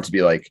balance. I don't want it to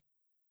be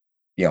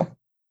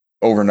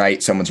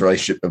overnight someone's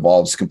relationship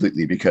evolves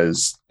completely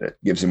because it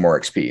gives them more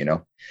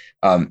XP,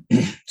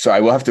 so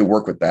I will have to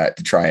work with that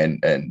to try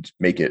and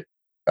make it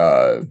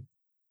a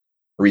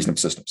reasonable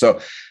system. So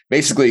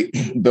basically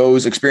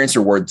those experience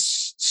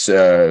rewards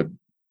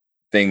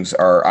things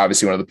are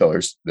obviously one of the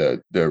pillars,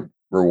 the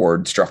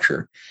reward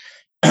structure.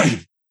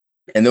 And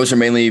those are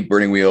mainly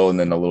Burning Wheel and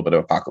then a little bit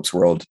of Apocalypse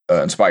World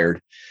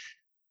inspired.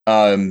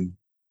 The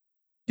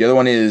other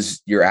one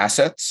is your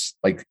assets,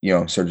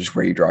 sort of just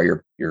where you draw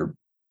your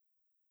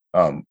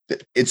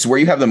it's where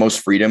you have the most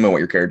freedom and what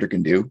your character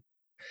can do.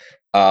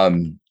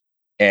 And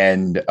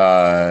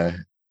that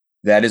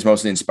is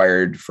mostly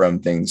inspired from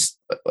things,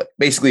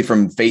 basically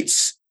from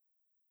Fate's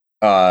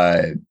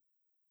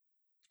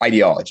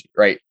ideology,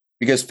 right?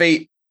 Because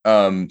Fate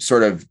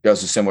sort of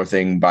does a similar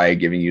thing by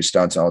giving you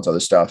stunts and all this other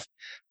stuff.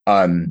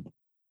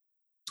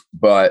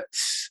 But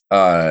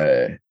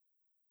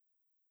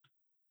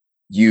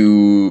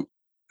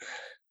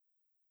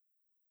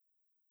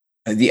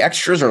the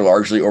extras are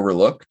largely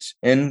overlooked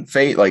in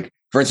Fate. Like,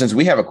 for instance,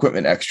 we have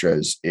equipment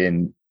extras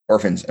in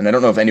Orphans, and I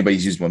don't know if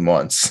anybody's used one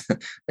once.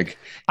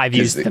 I've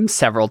used them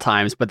several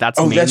times, but that's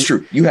that's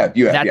true. You have,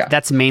 yeah.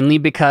 That's mainly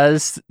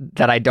because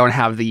that I don't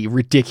have the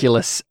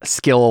ridiculous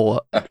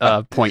skill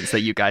points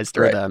that you do, right.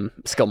 The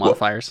skill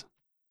modifiers.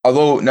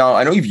 Although now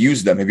I know you've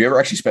used them. Have you ever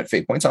actually spent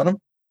Fate points on them?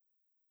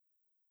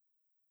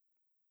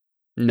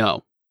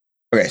 No.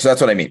 Okay, so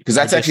that's what I mean, because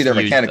that's actually their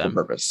mechanical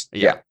purpose.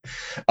 Yeah.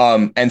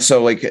 And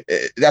so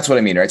that's what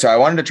I mean, right? So I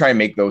wanted to try and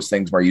make those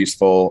things more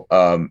useful,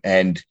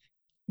 and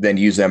then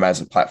use them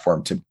as a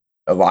platform to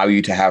allow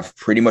you to have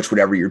pretty much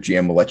whatever your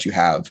GM will let you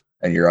have,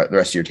 and the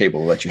rest of your table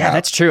will let you have. Yeah,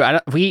 that's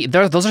true.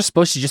 Those are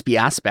supposed to just be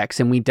aspects,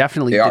 and we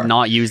definitely did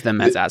not use them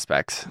as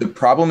aspects. The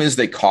problem is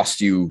they cost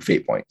you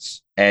Fate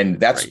points, and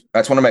that's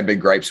one of my big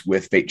gripes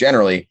with Fate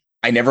generally.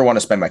 I never want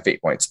to spend my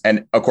Fate points,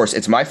 and of course,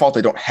 it's my fault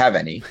I don't have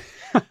any.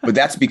 But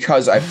that's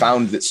because I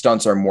found that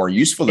stunts are more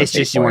useful than Fate points.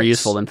 It's just more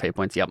useful than Fate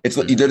points. Yep.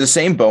 They're the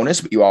same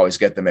bonus, but you always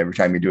get them every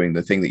time you're doing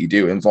the thing that you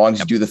do. And as long as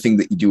you do the thing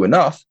that you do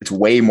enough, it's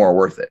way more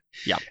worth it.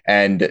 Yeah.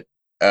 And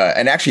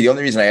and actually the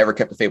only reason I ever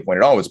kept a fate point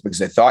at all was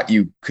because I thought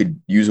you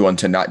could use one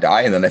to not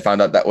die, and then I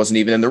found out that wasn't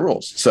even in the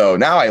rules. So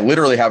now I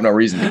literally have no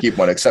reason to keep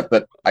one except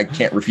that I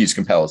can't refuse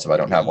compels if I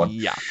don't have one.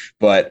 Yeah.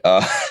 But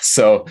but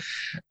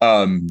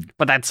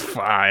that's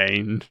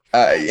fine.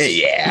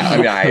 Yeah. I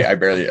mean, I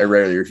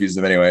rarely refuse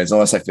them anyways,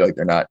 unless I feel like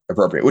they're not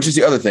appropriate, which is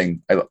the other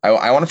thing.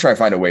 I want to try and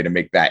find a way to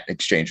make that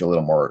exchange a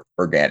little more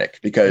organic,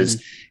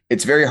 because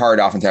it's very hard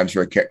oftentimes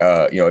for a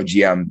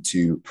GM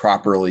to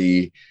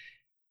properly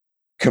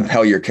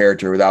compel your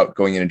character without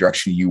going in a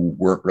direction you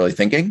weren't really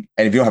thinking.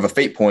 And if you don't have a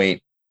fate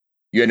point,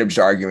 you end up just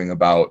arguing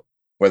about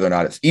whether or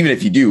not it's, even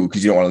if you do,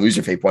 because you don't want to lose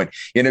your fate point,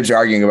 you end up just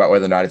arguing about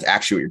whether or not it's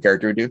actually what your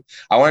character would do.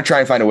 I want to try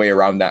and find a way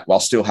around that while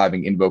still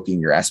having invoking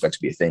your aspects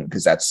be a thing,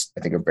 because that's,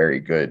 I think, a very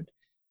good,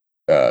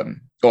 and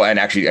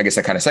actually, I guess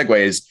that kind of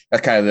segues,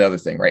 that's kind of the other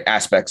thing, right?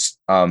 Aspects,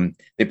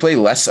 they play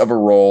less of a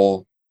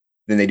role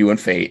than they do in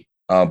Fate,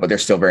 but they're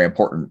still very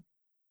important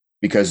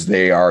because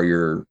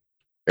they're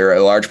a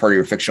large part of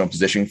your fictional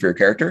positioning for your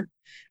character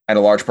and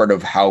a large part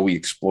of how we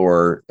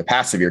explore the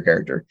past of your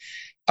character.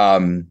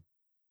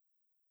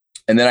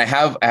 And then I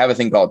have a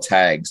thing called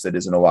tags that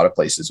is in a lot of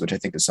places, which I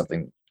think is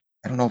something,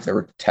 I don't know if there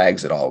were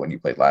tags at all when you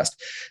played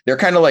last. They're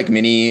kind of like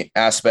mini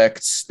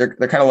aspects. They're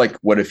kind of like,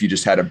 what if you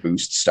just had a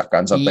boost stuck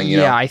on something, you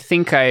know? I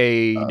think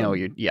I know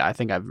I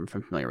think I'm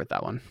familiar with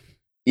that one.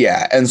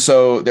 Yeah. And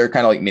so they're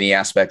kind of like mini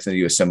aspects, and they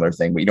do a similar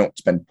thing, but you don't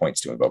spend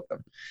points to invoke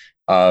them.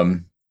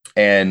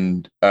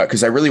 And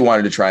because I really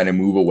wanted to try and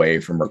move away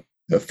from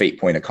the fate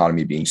point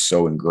economy being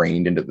so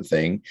ingrained into the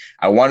thing.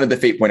 I wanted the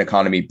fate point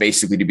economy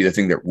basically to be the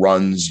thing that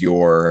runs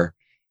your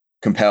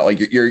compel, like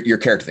your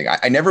character thing.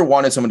 I never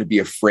wanted someone to be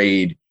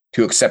afraid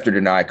to accept or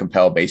deny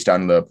compel based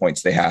on the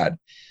points they had.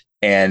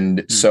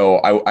 And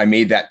so I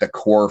made that the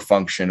core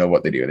function of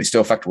what they do. They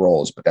still affect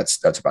rolls, but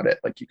that's about it.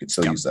 Like you can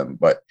still use them,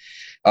 but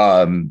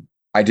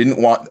I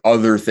didn't want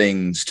other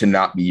things to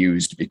not be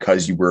used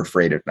because you were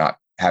afraid of not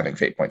having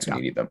fate points when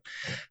you need them.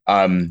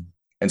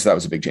 And so that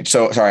was a big change.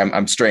 So sorry,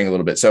 I'm straying a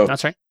little bit. So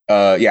that's right.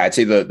 I'd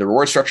say the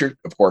reward structure,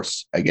 of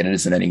course, again, it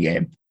is in any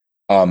game.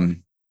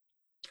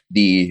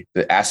 The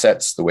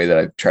assets, the way that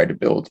I've tried to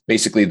build,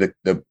 basically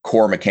the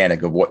core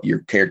mechanic of what your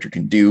character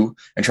can do,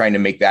 and trying to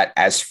make that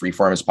as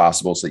freeform as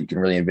possible so that you can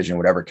really envision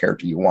whatever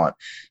character you want.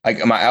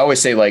 Like I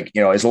always say, like,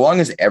 as long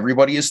as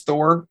everybody is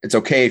Thor, it's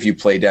okay if you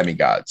play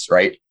demigods,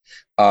 right?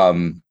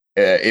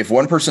 If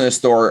one person is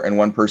Thor and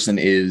one person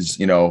is,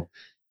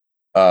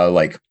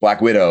 like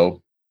Black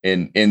Widow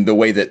in the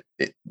way that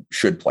it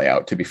should play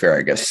out, to be fair,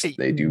 I guess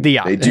they do.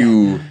 They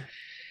do.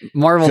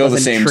 Marvel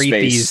doesn't treat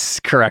these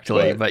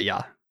correctly, but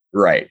yeah.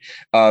 Right.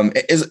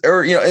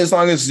 As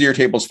long as your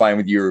table's fine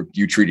with you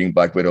treating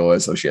Black Widow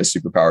as though she has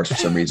superpowers for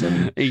some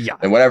reason,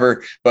 and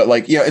whatever. But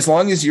as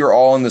long as you're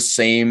all on the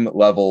same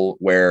level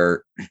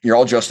where you're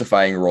all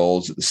justifying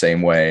roles the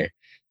same way,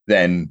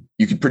 then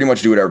you can pretty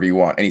much do whatever you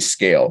want, any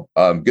scale.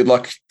 Good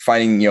luck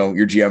finding,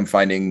 your GM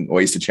finding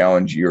ways to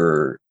challenge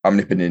your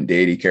omnipotent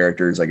deity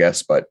characters, I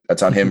guess, but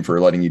that's on him for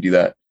letting you do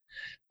that.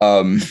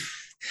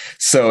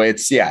 So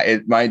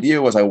my idea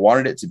was I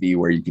wanted it to be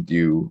where you could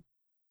do,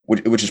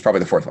 which is probably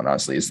the fourth one,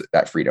 honestly, is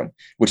that freedom,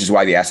 which is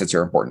why the assets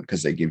are important,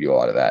 because they give you a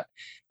lot of that.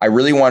 I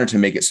really wanted to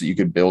make it so you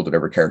could build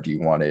whatever character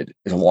you wanted,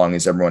 as long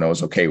as everyone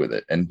was okay with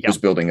it and was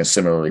building a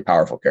similarly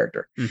powerful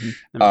character.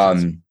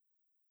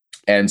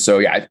 And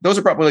so, those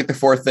are probably like the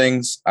four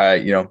things,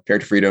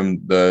 character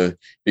freedom, the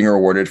being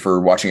rewarded for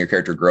watching your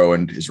character grow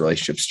and his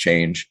relationships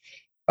change.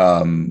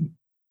 The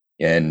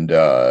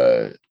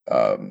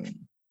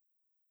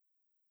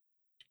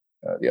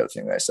other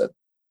thing that I said,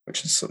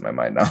 which has slipped my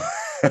mind now,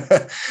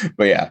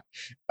 but yeah.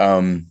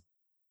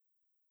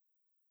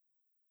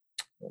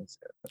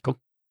 Cool.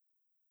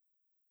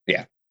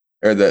 Yeah.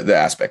 Or the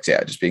aspects.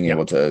 Yeah. Just being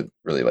able to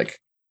really like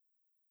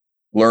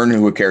learn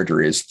who a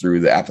character is through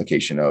the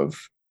application of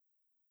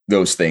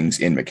those things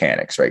in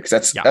mechanics, right?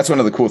 Because that's one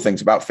of the cool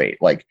things about Fate.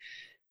 Like,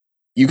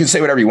 you can say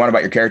whatever you want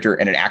about your character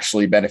and it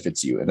actually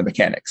benefits you in the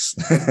mechanics,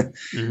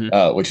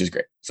 which is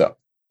great. So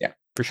yeah,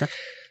 for sure.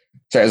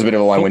 Sorry, that was a bit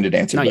of a long-winded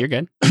answer. No, you're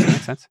good. That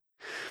makes sense.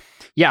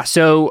 Yeah.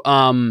 So,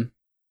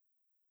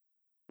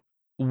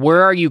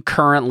 where are you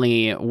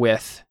currently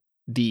with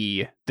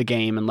the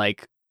game, and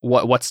like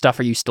what stuff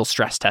are you still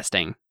stress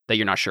testing that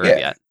you're not sure of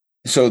yet?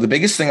 So the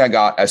biggest thing I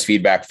got as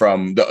feedback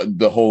from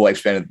the whole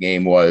lifespan of the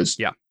game was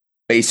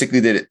basically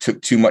that it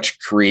took too much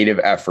creative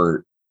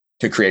effort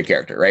to create a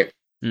character, right?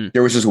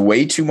 There was just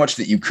way too much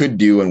that you could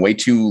do and way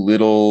too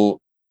little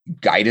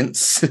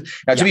guidance.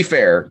 Now, to be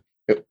fair,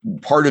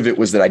 part of it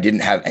was that I didn't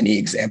have any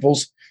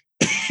examples.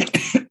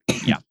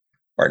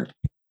 Pardon.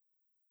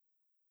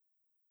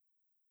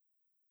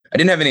 I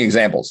didn't have any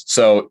examples.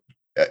 So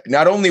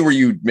not only were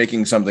you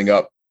making something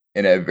up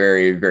in a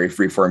very, very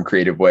free-form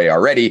creative way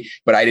already,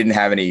 but I didn't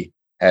have any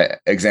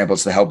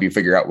examples to help you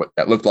figure out what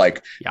that looked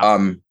like.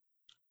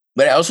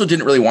 But I also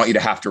didn't really want you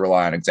to have to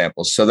rely on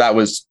examples. So that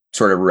was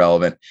sort of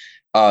irrelevant.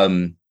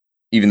 Even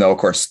though, of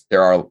course,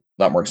 there are a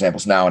lot more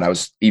examples now, and I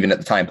was even at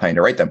the time planning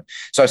to write them.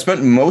 So I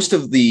spent most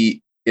of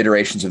the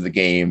iterations of the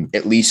game,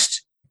 at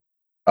least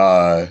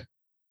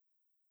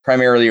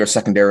primarily or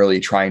secondarily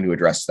trying to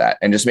address that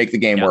and just make the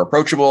game more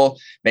approachable,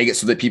 make it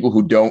so that people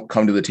who don't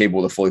come to the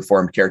table with a fully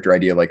formed character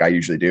idea like I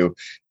usually do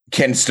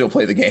can still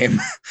play the game.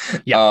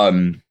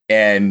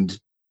 And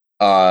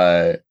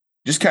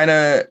just kind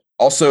of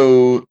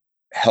also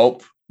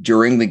help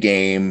during the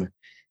game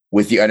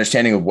with the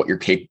understanding of what you're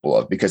capable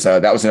of, because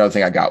that was another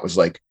thing I got was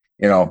like,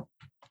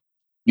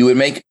 you would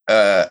make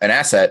an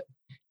asset,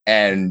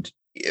 and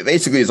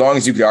basically as long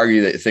as you could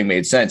argue that the thing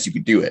made sense, you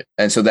could do it.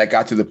 And so that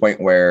got to the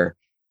point where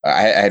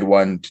I had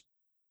one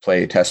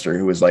play tester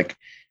who was like,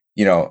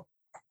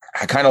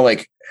 I kind of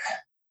like,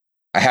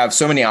 I have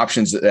so many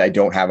options that I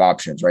don't have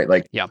options, right?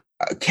 Like,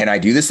 can I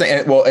do this thing?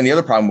 And the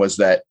other problem was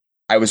that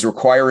I was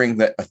requiring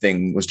that a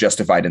thing was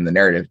justified in the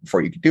narrative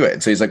before you could do it.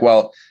 And so he's like,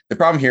 well, the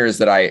problem here is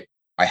that I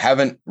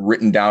haven't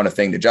written down a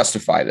thing to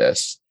justify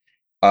this,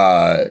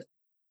 but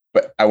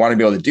I want to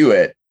be able to do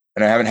it.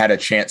 And I haven't had a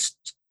chance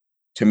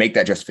to make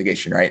that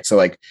justification, right? So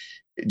like,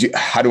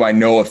 how do I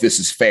know if this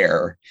is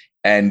fair?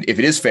 And if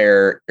it is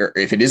fair, or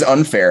if it is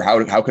unfair,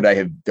 how could I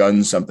have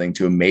done something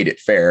to have made it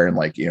fair and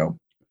like,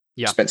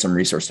 spent some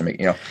resource to make,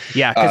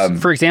 Yeah. Cause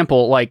for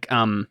example, like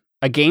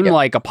a game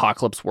like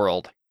Apocalypse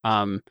World,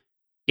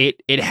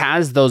 it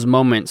has those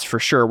moments for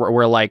sure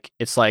where like,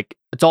 it's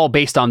all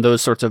based on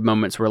those sorts of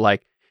moments where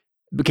like,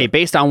 okay,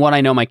 based on what I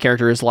know my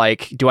character is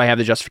like, do I have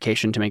the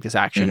justification to make this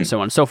action and so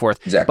on and so forth.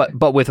 Exactly.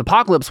 But with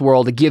Apocalypse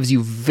World, it gives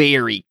you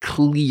very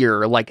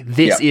clear, like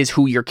this is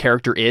who your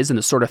character is and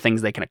the sort of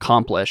things they can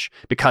accomplish,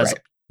 because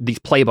these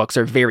playbooks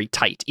are very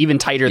tight, even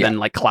tighter than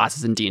like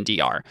classes in D&D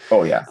are.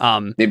 Oh yeah.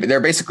 They're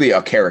basically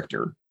a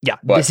character. Yeah,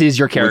 this is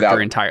your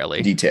character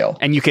entirely. Detail.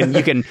 And you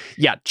can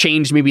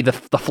change maybe the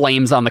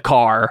flames on the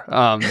car,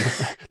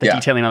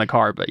 detailing on the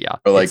car, but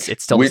or like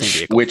it's still the same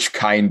vehicle. Which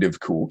kind of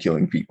cool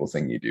killing people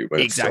thing you do, but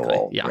exactly.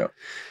 It's still all,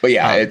 But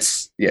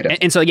it's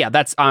and so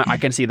that's I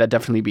can see that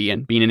definitely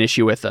being an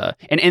issue with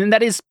and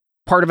that is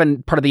part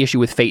of the issue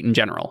with Fate in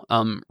general.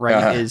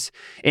 Right?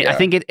 I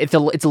think it's a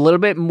little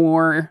bit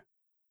more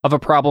of a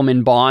problem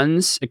in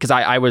Bonds, because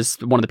I was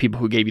one of the people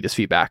who gave you this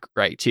feedback,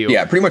 right? Too.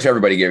 Yeah, pretty much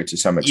everybody gave it to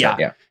some extent.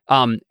 Yeah.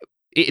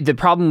 The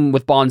problem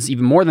with Bonds,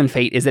 even more than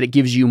Fate, is that it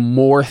gives you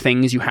more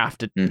things you have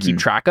to keep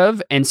track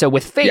of. And so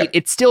with Fate,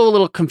 it's still a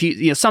little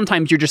confused.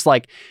 Sometimes you're just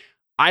like,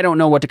 I don't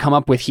know what to come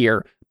up with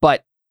here,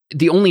 but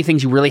the only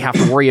things you really have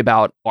to worry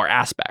about are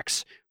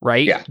aspects,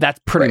 right? Yeah. That's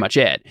pretty much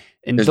it.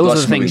 And There's those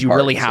are the things you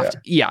parts, really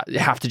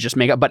have to just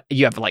make up. But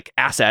you have like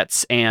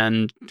assets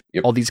and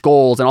all these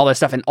goals and all this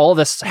stuff. And all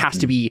this has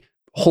to be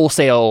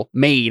wholesale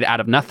made out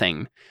of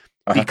nothing,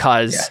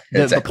 because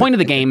the point of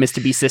the game is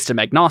to be system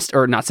agnostic,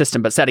 or not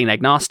system, but setting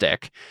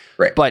agnostic.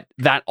 Right. But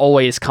that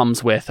always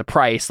comes with a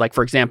price. Like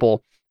for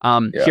example,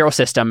 Hero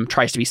System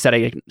tries to be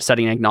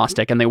setting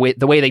agnostic, and the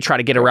way they try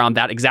to get around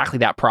exactly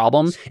that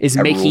problem is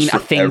making a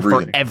thing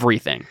for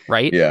everything,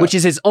 right? Yeah. Which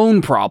is his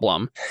own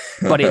problem,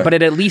 but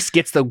it at least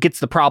gets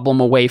the problem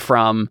away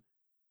from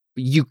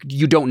you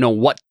don't know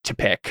what to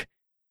pick.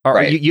 Or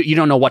you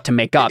don't know what to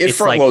make up. It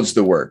front loads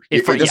the work.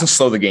 It doesn't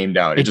slow the game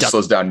down. It just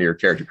slows down to your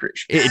character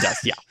creation. It does,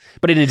 yeah.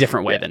 But in a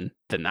different way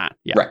than that.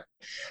 Yeah.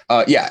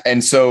 Right.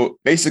 And so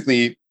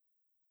basically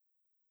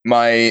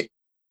my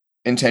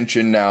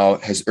intention now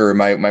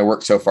my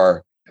work so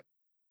far,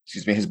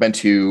 has been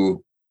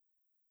to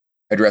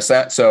address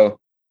that. So,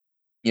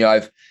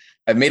 I've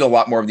made a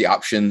lot more of the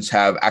options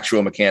have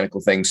actual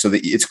mechanical things so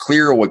that it's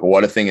clear like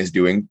what a thing is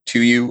doing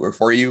to you or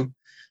for you.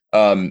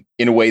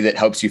 In a way that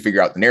helps you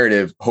figure out the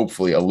narrative,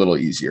 hopefully a little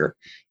easier,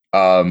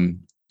 the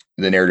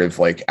narrative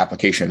like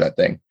application of that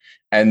thing.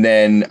 And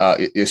then,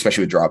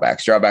 especially with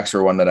drawbacks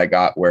were one that I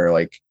got where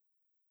like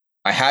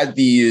I had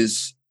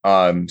these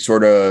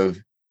sort of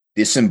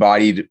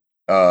disembodied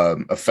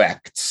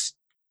effects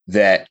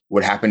that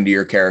would happen to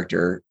your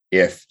character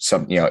if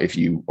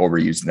you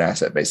overused an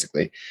asset,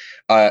 basically.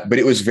 But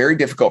it was very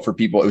difficult for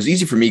people. It was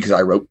easy for me because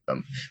I wrote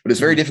them, but it's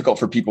very difficult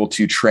for people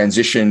to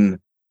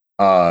transition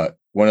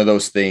one of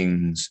those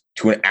things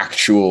to an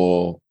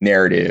actual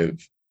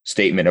narrative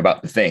statement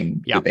about the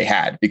thing that they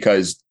had,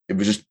 because it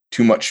was just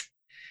too much.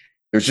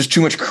 There's just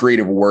too much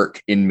creative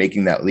work in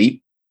making that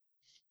leap.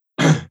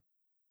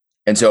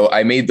 And so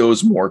I made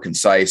those more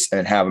concise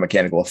and have a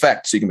mechanical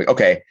effect. So you can be,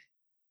 okay,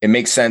 it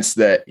makes sense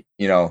that,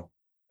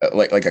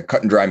 like a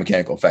cut and dry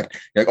mechanical effect.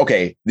 You're like,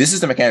 okay, this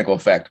is the mechanical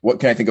effect. What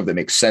can I think of that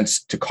makes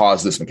sense to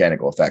cause this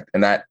mechanical effect?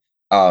 And that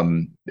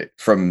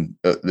from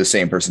the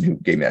same person who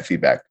gave me that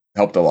feedback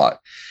helped a lot.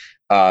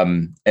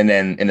 And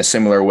then in a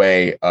similar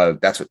way,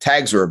 that's what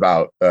tags are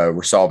about.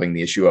 We're solving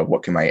the issue of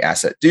what can my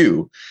asset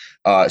do?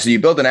 So you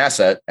build an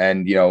asset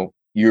and,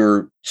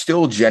 you're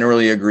still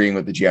generally agreeing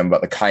with the GM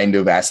about the kind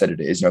of asset it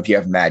is. If you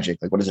have magic,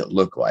 like what does it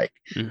look like?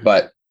 Mm-hmm.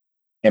 But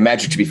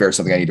magic, to be fair, is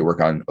something I need to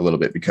work on a little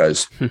bit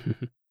because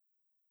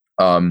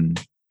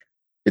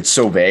it's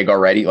so vague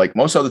already. Like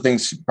most other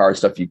things, power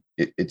stuff,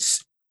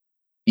 it's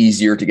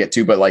easier to get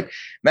to, but like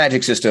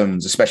magic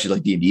systems, especially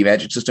like D&D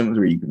magic systems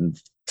where you can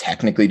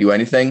technically do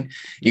anything,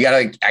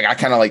 I got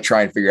kind of like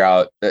try and figure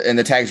out, and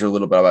the tags are a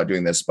little bit about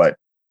doing this, but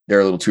they're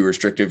a little too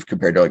restrictive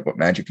compared to like what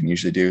magic can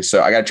usually do.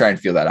 So I got to try and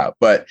feel that out.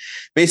 But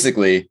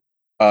basically,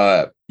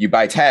 you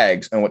buy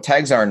tags, and what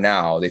tags are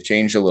now, they've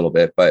changed a little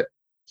bit, but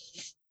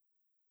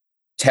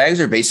tags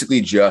are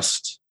basically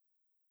just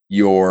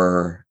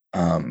your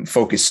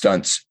focus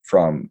stunts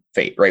from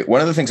Fate, right?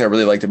 One of the things I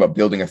really liked about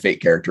building a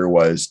Fate character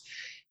was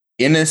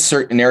in a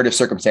certain narrative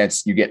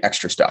circumstance, you get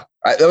extra stuff.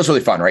 That was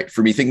really fun, right?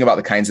 For me, thinking about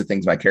the kinds of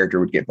things my character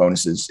would get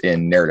bonuses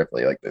in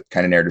narratively, like the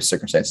kind of narrative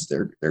circumstances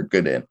they're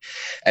good in.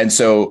 And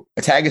so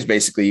a tag is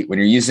basically when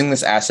you're using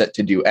this asset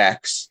to do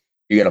X,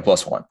 you get a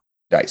 +1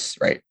 dice,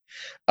 right?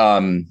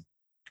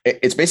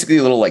 It's basically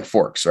a little like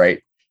forks,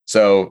 right?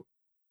 So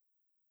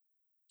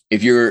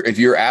if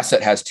your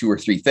asset has 2 or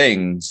 3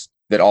 things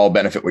that all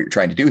benefit what you're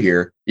trying to do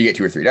here, you get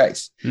 2 or 3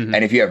 dice. Mm-hmm.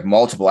 And if you have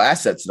multiple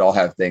assets that all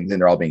have things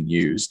and they're all being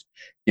used,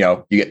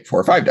 you get 4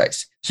 or 5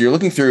 dice. So you're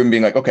looking through and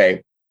being like,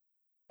 okay,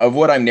 of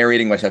what I'm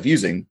narrating myself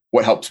using,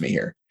 what helps me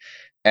here?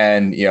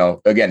 And,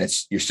 again,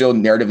 you're still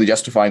narratively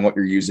justifying what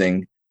you're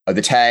using.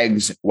 The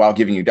tags, while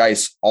giving you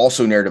dice,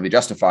 also narratively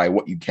justify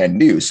what you can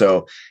do.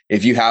 So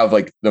if you have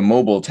like the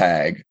mobile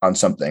tag on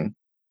something,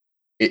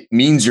 it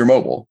means you're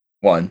mobile,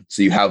 one.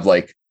 So you have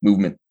like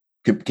movement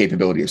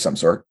capability of some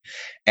sort.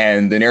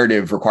 And the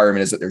narrative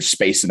requirement is that there's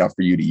space enough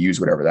for you to use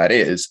whatever that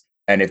is.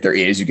 And if there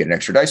is, you get an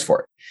extra dice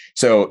for it.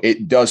 So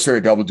it does sort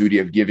of double duty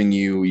of giving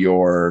you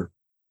your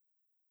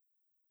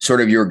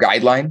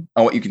guideline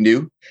on what you can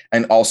do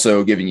and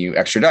also giving you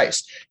extra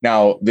dice.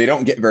 Now, they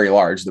don't get very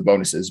large, the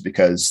bonuses,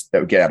 because that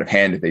would get out of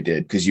hand if they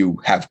did, because you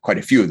have quite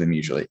a few of them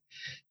usually.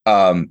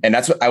 And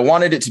that's what I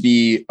wanted it to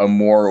be, a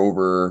more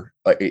over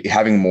like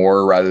having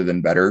more rather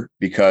than better,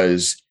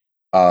 because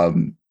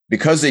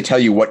they tell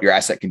you what your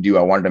asset can do.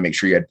 I wanted to make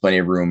sure you had plenty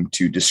of room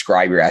to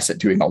describe your asset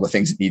doing all the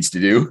things it needs to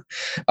do.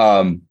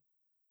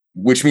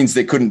 Which means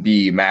they couldn't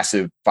be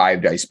massive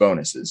 5 dice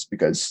bonuses,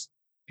 because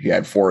if you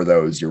had 4 of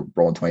those, you're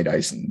rolling 20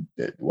 dice and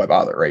why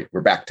bother, right?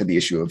 We're back to the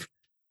issue of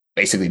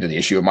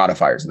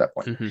modifiers at that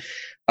point.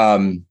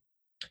 Mm-hmm.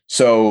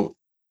 So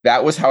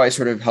that was how I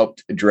sort of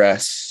helped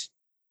address,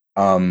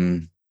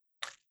 the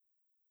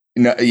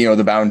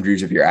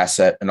boundaries of your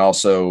asset, and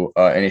also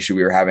an issue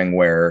we were having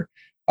where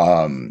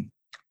an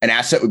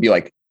asset would be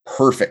like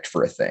perfect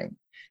for a thing,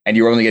 and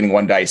you were only getting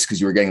 1 dice because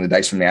you were getting the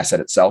dice from the asset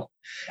itself.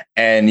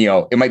 And,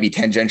 it might be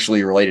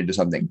tangentially related to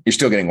something. You're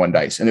still getting 1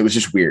 dice. And it was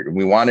just weird.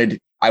 And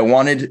I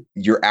wanted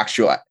your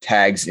actual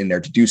tags in there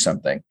to do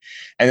something.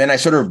 And then I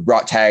sort of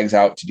brought tags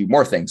out to do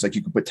more things. Like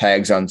you could put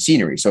tags on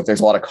scenery. So if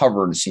there's a lot of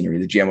cover in the scenery,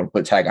 the GM would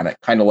put a tag on it,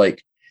 kind of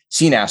like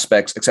scene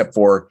aspects, except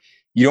for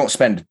you don't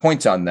spend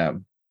points on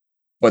them,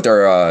 but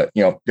they're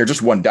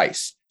just 1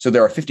 dice. So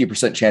they're a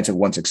 50% chance of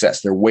 1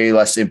 success. They're way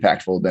less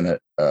impactful than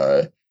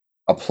a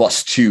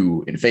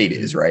 +2 in Fate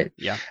is, right?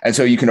 Yeah. And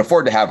so you can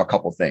afford to have a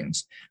couple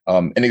things.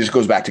 And it just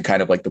goes back to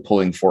kind of like the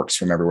pulling forks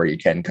from everywhere you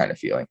can kind of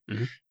feeling.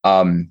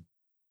 Mm-hmm.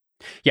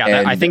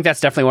 I think that's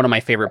definitely one of my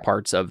favorite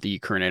parts of the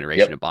current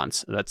iteration of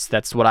Bonds.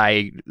 That's what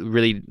I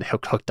really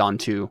hooked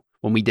onto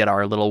when we did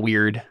our little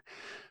weird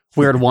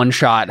one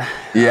shot.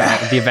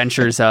 Yeah. The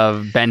adventures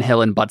of Ben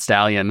Hill and Butt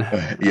Stallion.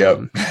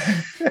 Yep.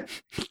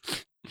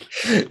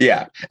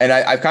 Yeah. And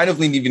I've kind of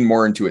leaned even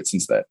more into it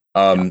since then.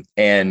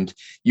 And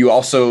you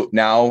also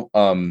now,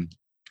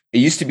 it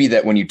used to be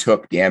that when you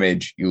took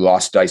damage, you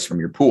lost dice from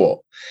your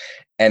pool.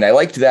 And I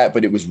liked that,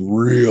 but it was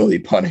really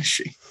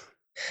punishing,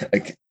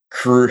 like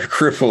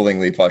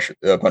cripplingly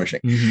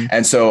punishing. Mm-hmm.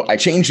 And so I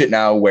changed it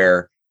now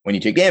where when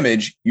you take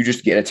damage, you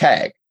just get a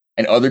tag,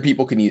 and other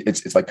people can use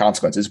it's like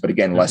consequences, but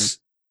again, less.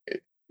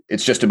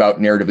 It's just about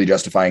narratively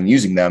justifying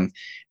using them,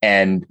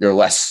 and they're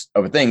less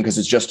of a thing because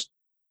it's just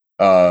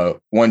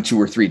 1, 2,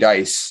 or 3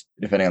 dice,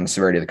 depending on the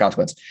severity of the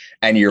consequence.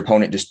 And your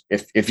opponent just,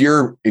 if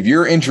your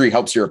injury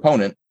helps your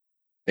opponent,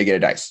 they get a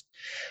dice.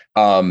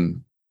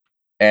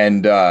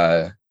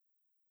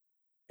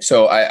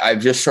 So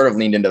I've just sort of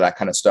leaned into that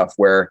kind of stuff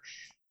where,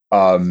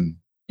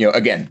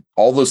 again,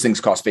 all those things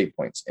cost Fate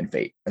points in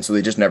Fate. And so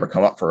they just never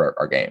come up for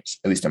our games,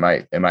 at least in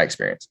my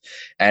experience.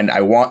 And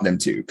I want them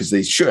to, because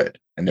they should,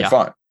 and they're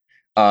fun.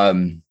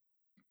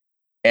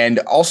 And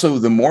also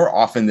the more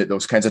often that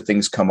those kinds of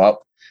things come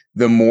up,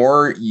 the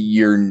more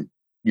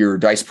your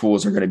dice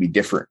pools are going to be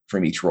different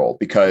from each roll,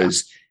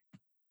 because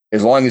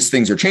as long as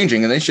things are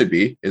changing, and they should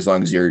be, as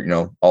long as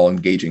you're, all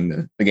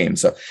engaging the game.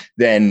 So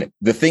then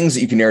the things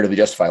that you can narratively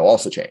justify will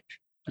also change.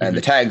 Mm-hmm. And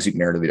the tags you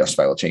can narratively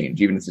justify will change.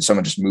 Even if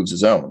someone just moves a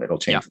zone, it'll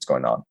change what's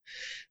going on.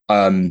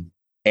 So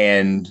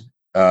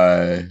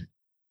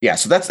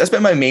that's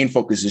been my main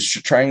focus, is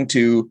trying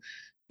to,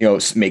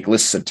 make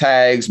lists of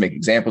tags, make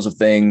examples of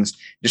things,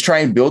 just try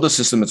and build a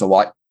system that's a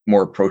lot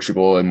more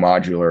approachable and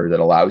modular that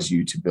allows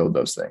you to build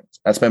those things.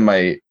 That's been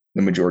the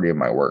majority of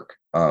my work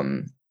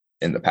in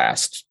the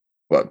past.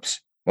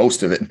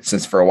 Most of it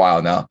since for a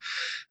while now,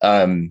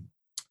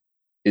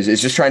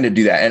 is just trying to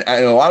do that.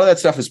 And a lot of that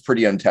stuff is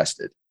pretty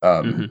untested.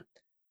 And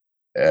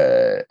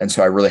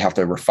so I really have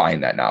to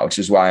refine that now, which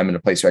is why I'm in a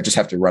place where I just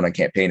have to run a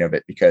campaign of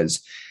it,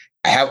 because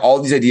I have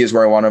all these ideas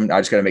where I want them.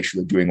 I just got to make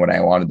sure they're doing what I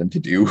wanted them to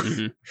do.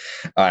 Mm-hmm.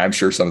 I'm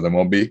sure some of them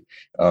won't be.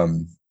 I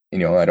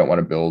don't want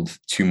to build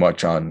too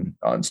much on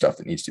stuff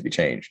that needs to be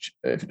changed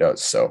if it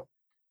does. So,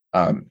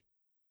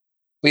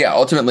 But yeah,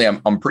 ultimately,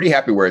 I'm pretty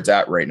happy where it's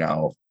at right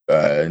now,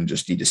 and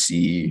just need to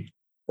see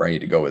where I need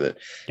to go with it.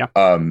 Yeah.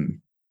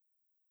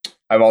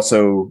 I've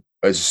also,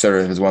 as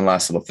sort of as one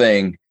last little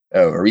thing,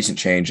 a recent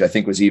change I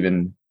think was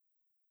even,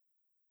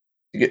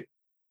 it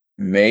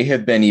may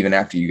have been even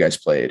after you guys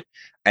played.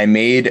 I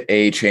made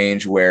a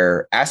change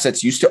where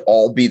assets used to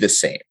all be the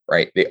same,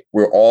 right? They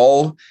were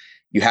all,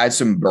 you had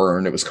some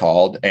burn, it was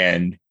called,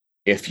 and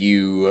if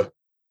you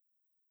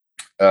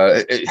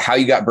how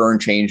you got burn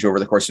changed over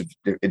the course of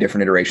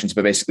different iterations,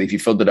 but basically if you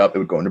filled it up, it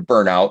would go into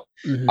burnout.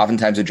 Mhm.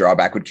 Oftentimes a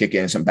drawback would kick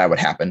in and something bad would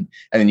happen,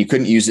 and then you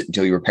couldn't use it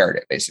until you repaired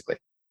it, basically.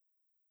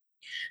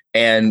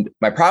 And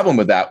my problem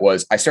with that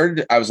was I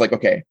was like,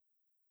 okay,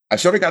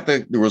 I've sort of got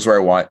the rules where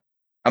I want.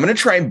 I'm going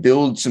to try and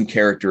build some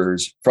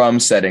characters from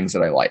settings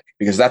that I like,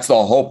 because that's the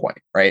whole point,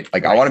 right?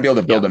 Like I want to be able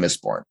to build a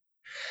Mistborn.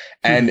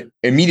 And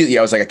immediately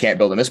I was like, I can't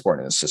build a Mistborn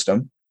in this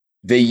system.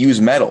 They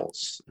use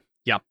metals.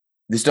 Yep.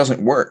 This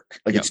doesn't work.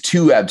 Like it's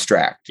too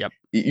abstract. Yep.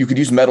 You could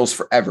use metals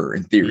forever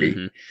in theory.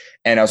 Mhm.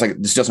 And I was like,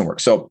 this doesn't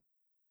work. So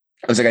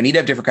I was like, I need to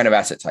have different kind of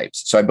asset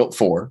types. So I built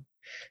 4,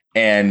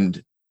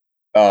 and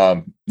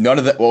none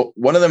of the, well,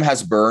 one of them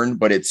has burn,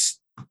 but it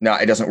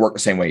doesn't work the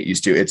same way it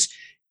used to.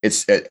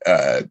 It's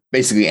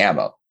basically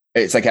ammo.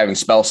 It's like having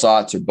spell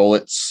slots or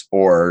bullets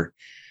or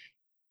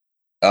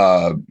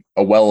a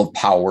well of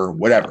power,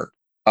 whatever.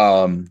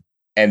 And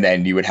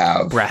then you would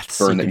have breaths,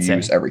 burn that you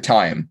use every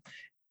time.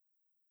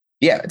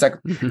 Yeah,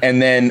 exactly. Mhm.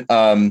 And then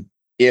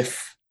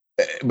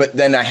but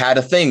then I had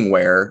a thing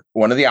where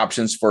one of the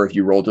options for if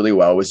you rolled really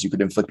well was you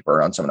could inflict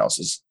burn on someone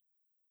else's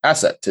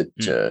asset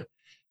to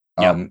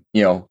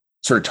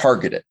sort of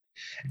target it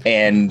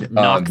and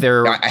knock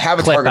their I have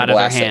a clip out of targetable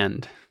their asset.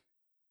 hand.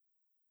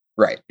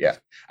 Right. Yeah.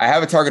 I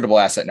have a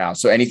targetable asset now.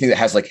 So anything that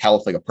has like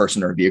health, like a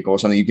person or a vehicle or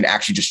something, you can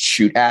actually just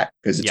shoot at,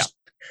 because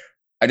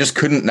I just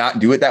couldn't not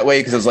do it that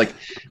way. Cause I was like,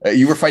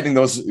 you were fighting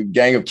those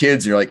gang of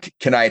kids and you're like,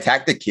 can I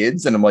attack the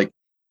kids? And I'm like,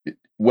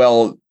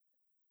 well,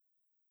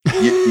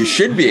 you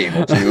should be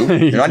able to.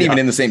 You're not even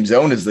in the same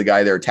zone as the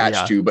guy they're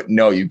attached to, but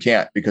no, you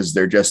can't, because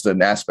they're just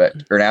an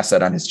aspect or an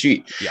asset on his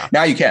cheat. Yeah.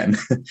 Now you can.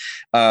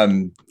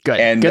 Good.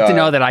 And, good to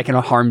know that I can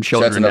harm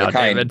children now,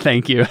 kind. David.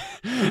 Thank you.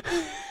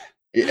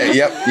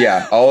 Yep.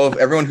 Yeah.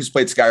 Everyone who's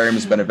played Skyrim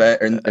has been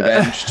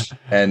avenged.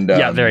 And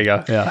yeah, there you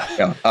go.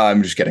 Yeah.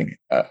 I'm just kidding.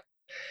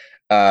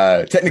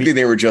 Technically,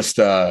 they were just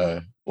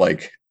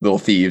like little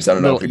thieves. I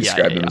don't know if we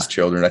described them as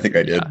children. I think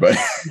I did, but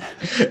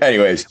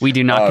anyways, we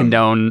do not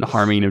condone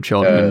harming of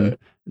children.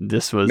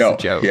 This was a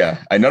joke.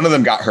 Yeah, none of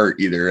them got hurt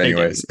either.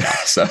 Anyways,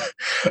 so,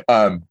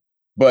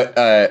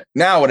 but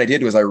now what I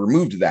did was I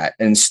removed that.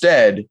 And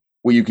instead,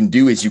 what you can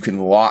do is you can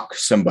lock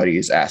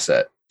somebody's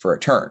asset for a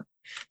turn.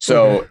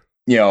 So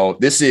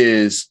this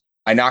is,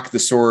 I knock the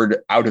sword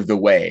out of the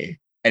way,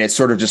 and it's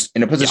sort of just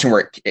in a position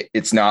where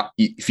it's not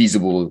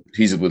feasible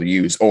to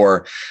use,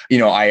 or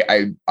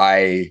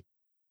I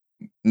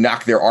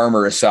knock their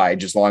armor aside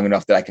just long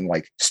enough that I can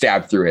like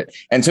stab through it.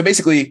 And so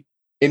basically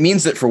it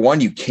means that for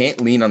one, you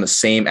can't lean on the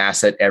same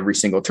asset every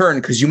single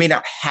turn, because you may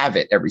not have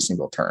it every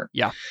single turn.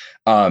 Yeah.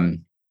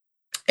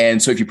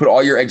 And so if you put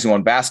all your eggs in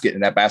one basket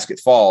and that basket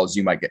falls,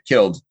 you might get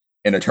killed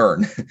in a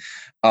turn.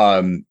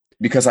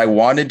 Because I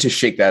wanted to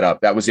shake that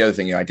up. That was the other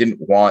thing. I didn't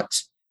want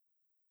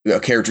a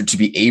character to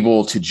be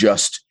able to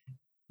just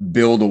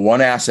build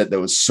one asset that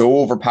was so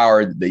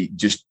overpowered that they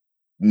just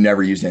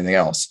never used anything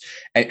else.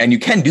 And you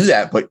can do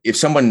that, but if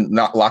someone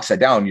locks that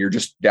down, you're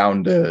just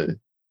down to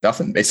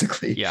nothing,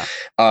 basically. Yeah.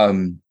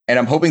 And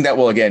I'm hoping that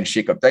will again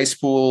shake up dice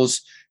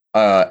pools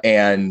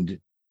and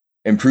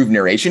improve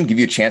narration, give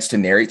you a chance to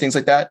narrate things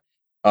like that,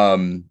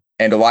 and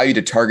allow you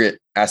to target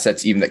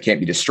assets even that can't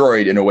be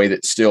destroyed in a way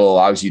that still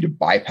allows you to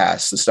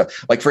bypass the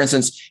stuff. Like, for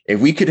instance, if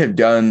we could have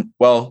done,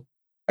 well,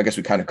 I guess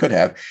we kind of could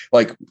have,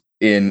 like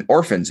in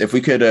Orphans, if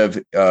we could have,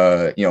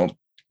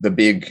 the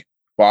big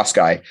boss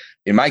guy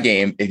in my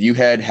game, if you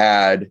had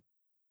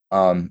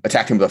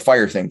attacked him with a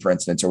fire thing, for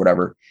instance, or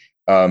whatever,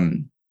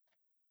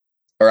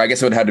 or I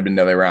guess it would have had to been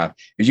the other way around.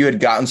 If you had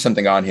gotten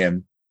something on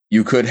him,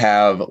 you could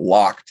have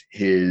locked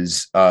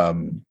his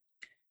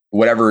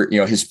whatever,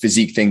 his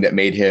physique thing that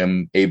made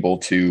him able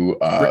to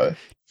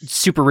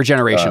super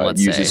regeneration,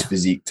 let's use say. his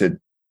physique to.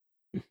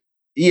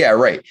 Yeah,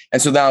 right.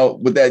 And so now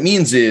what that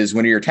means is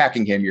when you're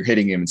attacking him, you're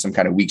hitting him in some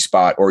kind of weak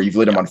spot, or you've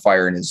lit him on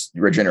fire and his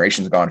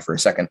regeneration's gone for a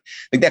second,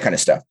 like that kind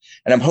of stuff.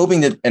 And I'm hoping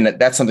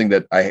that's something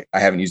that I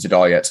haven't used at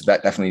all yet. So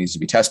that definitely needs to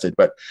be tested,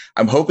 but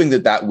I'm hoping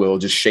that will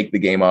just shake the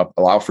game up,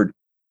 allow for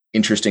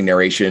interesting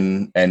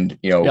narration and,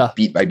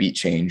 beat by beat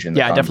change. And it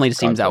definitely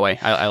seems that way.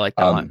 I like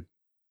that one.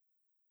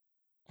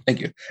 Thank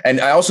you. And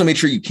I also made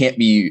sure you can't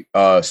be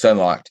stun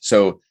locked.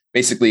 So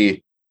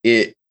basically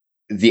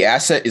the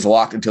asset is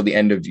locked until the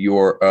end of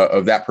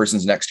of that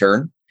person's next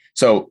turn.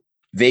 So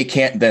they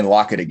can't then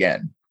lock it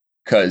again,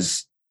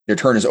 because their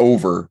turn is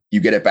over. You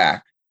get it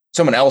back.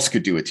 Someone else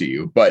could do it to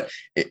you, but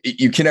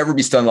you can never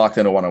be stun locked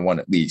in a one-on-one,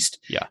 at least.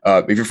 Yeah.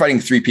 If you're fighting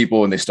 3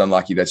 people and they stun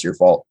lock you, that's your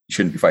fault. You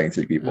shouldn't be fighting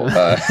 3 people.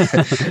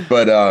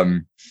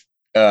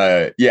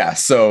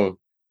 So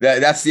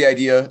that's the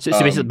idea. So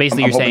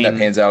basically I'm you're hoping saying that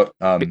pans out.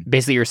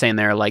 Basically, you're saying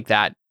there like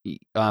that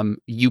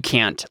you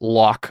can't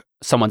lock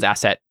someone's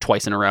asset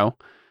twice in a row,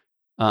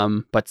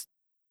 but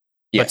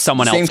Yes,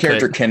 someone the same else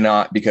character could.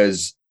 cannot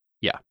because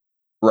Yeah.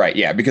 Right,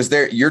 yeah, because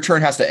your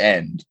turn has to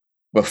end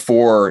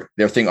before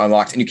their thing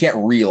unlocks, and you can't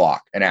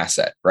relock an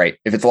asset, right?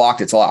 If it's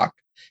locked, it's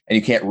locked, and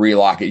you can't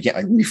relock it. You can't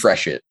like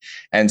refresh it,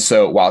 and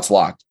so while it's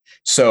locked,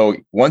 so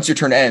once your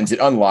turn ends, it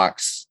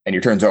unlocks, and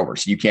your turn's over.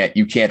 So you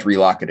can't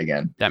relock it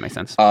again. That makes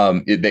sense.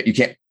 That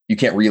you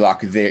can't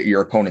relock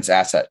your opponent's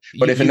asset.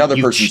 But if another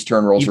person's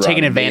turn rolls you've around,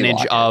 taken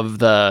advantage of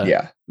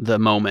the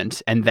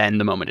moment, and then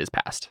the moment is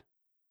passed.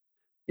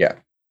 Yeah.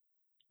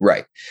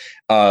 Right.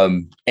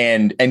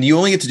 And you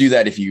only get to do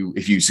that if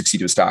you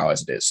succeed with style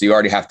as it is. So you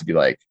already have to be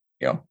like,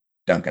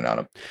 dunking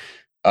on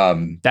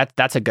them.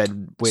 That's a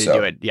good way to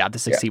do it. Yeah. To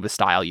succeed with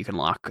style, you can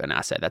lock an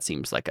asset. That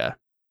seems like a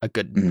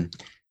good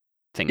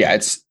thing. Yeah.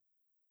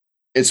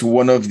 It's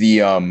one of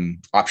the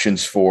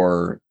options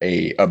for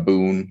a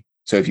boon.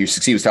 So if you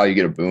succeed with style, you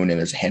get a boon, and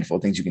there's a handful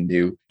of things you can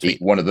do. Sweet.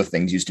 One of the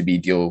things used to be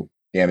deal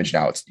damage.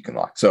 Now you can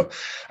lock. So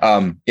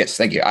yes,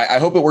 thank you. I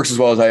hope it works as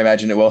well as I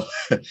imagine it will.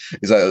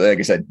 Because like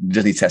I said,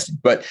 just need testing.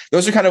 But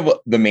those are kind of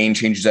the main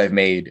changes I've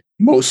made,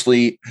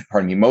 mostly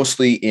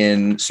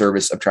in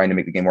service of trying to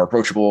make the game more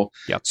approachable.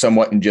 Yep.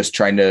 Somewhat in just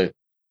trying to,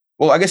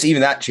 well, I guess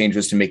even that change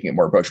was to making it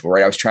more approachable,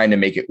 right? I was trying to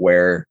make it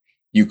where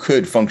you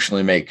could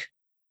functionally make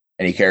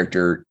any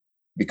character,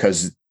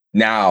 because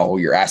now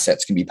your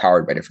assets can be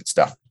powered by different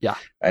stuff. Yeah.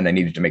 And I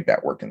needed to make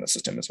that work in the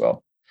system as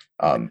well.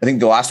 I think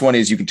the last one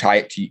is you can tie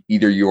it to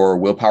either your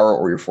willpower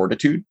or your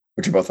fortitude,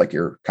 which are both like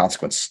your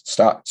consequence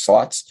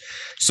slots.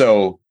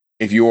 So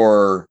if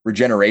your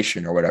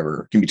regeneration or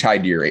whatever can be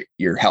tied to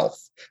your health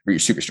or your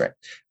super strength,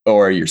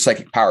 or your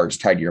psychic power is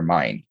tied to your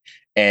mind.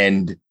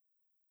 And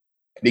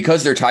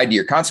because they're tied to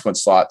your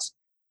consequence slots,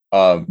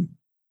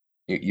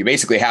 you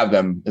basically have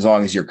them as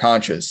long as you're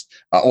conscious.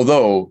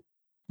 Although,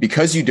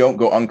 because you don't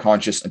go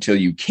unconscious until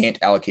you can't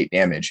allocate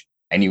damage,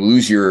 and you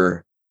lose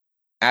your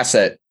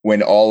asset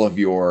when all of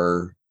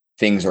your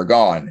things are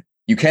gone,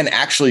 you can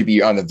actually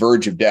be on the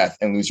verge of death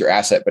and lose your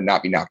asset but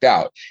not be knocked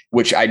out,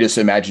 which I just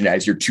imagine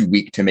as you're too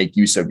weak to make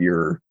use of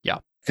your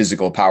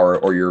physical power,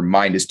 or your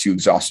mind is too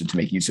exhausted to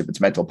make use of its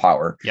mental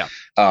power.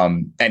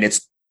 And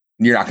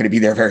you're not going to be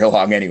there very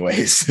long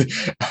anyways.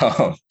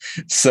 That's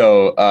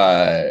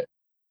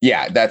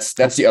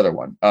the other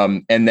one.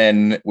 And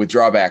then with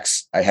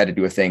drawbacks, I had to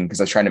do a thing because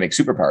I was trying to make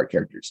superpowered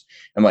characters.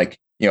 I'm like,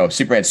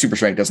 Superman's super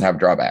strength doesn't have a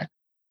drawback.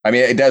 I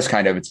mean, it does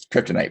kind of, it's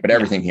kryptonite, but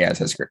everything he has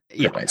kryptonite.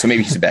 Yeah. So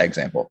maybe he's a bad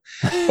example,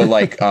 but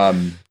like,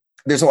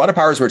 there's a lot of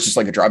powers where it's just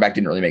like a drawback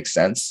didn't really make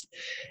sense,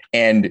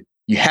 and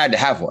you had to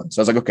have one. So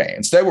I was like, okay,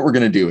 instead what we're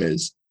going to do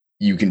is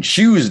you can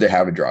choose to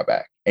have a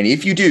drawback. And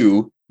if you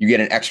do, you get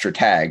an extra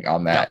tag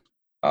on that.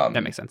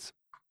 That makes sense.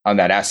 On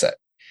that asset.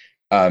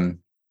 And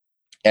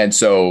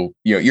so,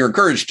 you're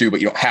encouraged to,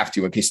 but you don't have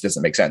to in case it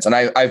doesn't make sense. And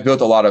I've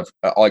built a lot of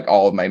like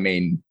all of my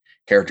main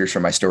characters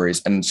from my stories,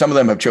 and some of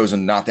them have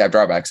chosen not to have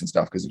drawbacks and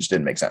stuff because it just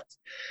didn't make sense.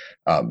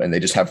 And they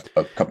just have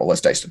a couple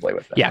less dice to play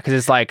with. Yeah, because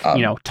it's like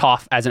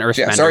Toph as an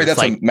earthbender. Sorry, that's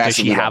like, a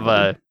massive.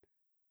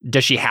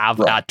 Does she have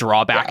that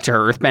drawback to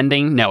her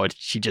earthbending? No,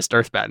 she just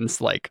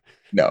earthbends. Like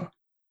no,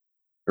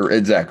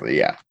 exactly.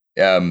 Yeah,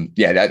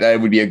 that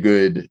would be a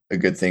good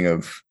thing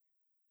of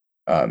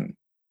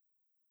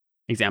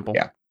example.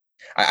 Yeah.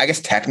 I guess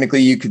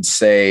technically you could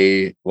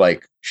say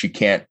like she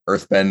can't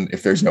earthbend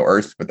if there's no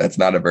earth, but that's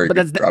not a very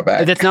good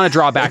drawback. That's not a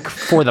drawback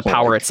for the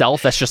power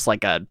itself. That's just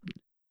like a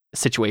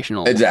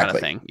situational kind of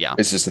thing. Yeah,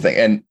 it's just a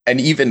thing.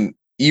 And even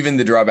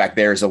the drawback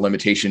there is a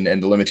limitation,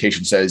 and the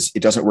limitation says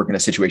it doesn't work in a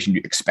situation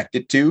you expect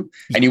it to,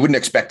 and you wouldn't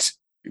expect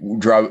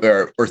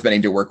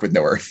earthbending to work with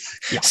no earth.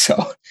 Yeah.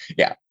 So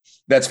yeah,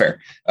 that's fair.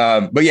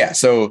 But yeah,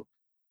 so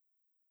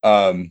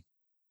I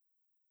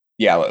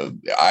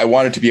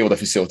wanted to be able to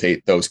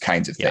facilitate those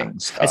kinds of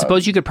things. I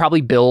suppose you could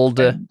probably build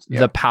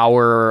the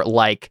power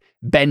like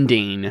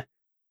bending,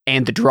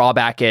 and the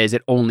drawback is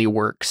it only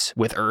works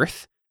with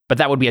earth, but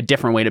that would be a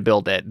different way to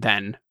build it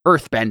than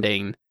earth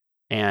bending.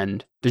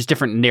 And there's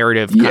different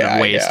narrative kind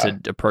of ways to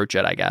approach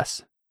it, I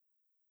guess.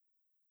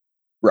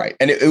 Right.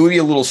 And it would be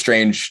a little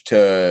strange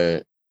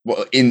to,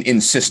 in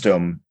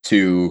system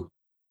to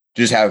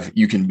just have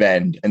you can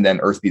bend and then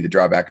earth be the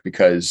drawback,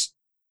 because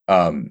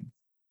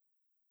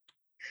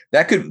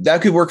that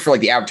could work for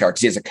like the Avatar,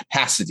 because he has a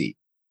capacity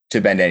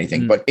to bend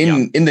anything. But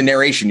in the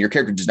narration, your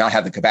character does not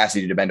have the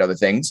capacity to bend other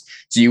things.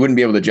 So you wouldn't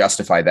be able to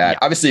justify that. Yeah.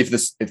 Obviously,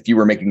 if you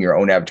were making your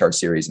own Avatar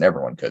series and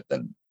everyone could,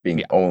 then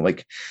being own,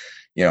 like,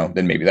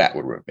 then maybe that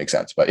would make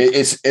sense. But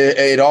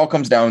it all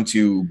comes down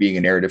to being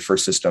a narrative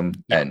first system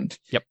and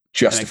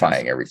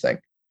justifying everything.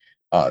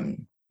 But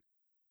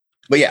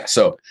yeah,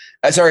 so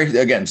sorry,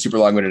 again, super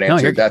long-winded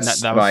answer. No,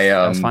 that's that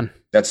was fun.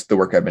 That's the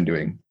work I've been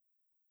doing.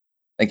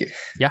 Thank you.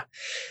 Yeah.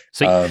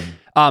 So,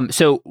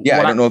 so yeah,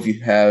 I don't know if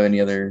you have any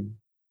other.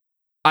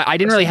 I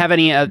didn't really have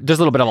any. There's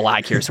a little bit of a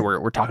lag here, so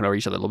we're talking over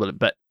each other a little bit.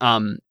 But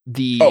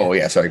Oh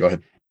yeah, sorry. Go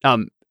ahead.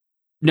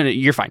 No,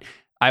 you're fine.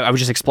 I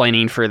was just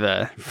explaining for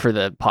the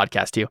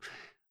podcast too.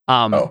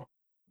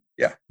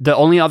 The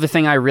only other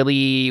thing I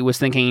really was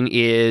thinking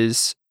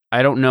is,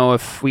 I don't know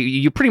if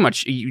you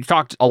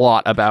talked a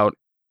lot about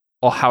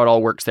how it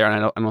all works there,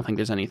 and I don't think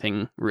there's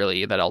anything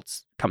really that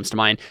else comes to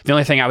mind. The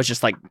only thing I was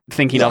just like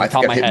thinking off the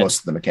top of my head, most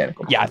of the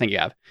mechanical. Yeah, I think you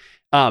have.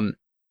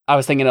 I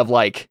was thinking of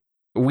like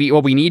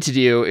what we need to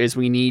do is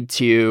we need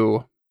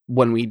to,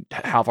 when we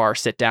have our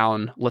sit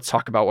down, let's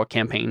talk about what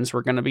campaigns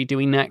we're going to be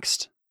doing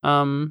next.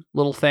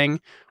 Little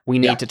thing. We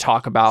need to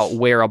talk about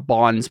where a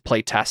Bonds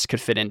playtest could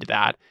fit into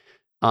that.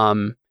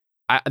 The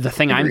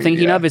thing I'm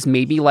thinking of is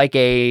maybe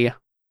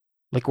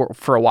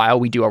for a while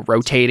we do a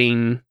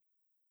rotating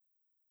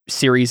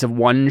series of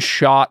one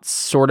shots,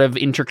 sort of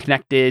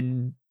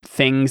interconnected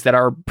things that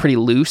are pretty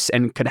loose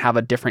and could have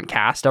a different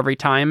cast every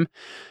time.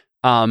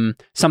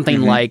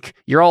 Something like,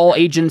 you're all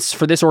agents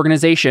for this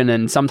organization,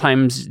 and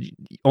sometimes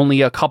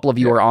only a couple of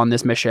you are on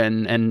this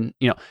mission, and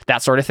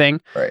that sort of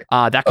thing. Right.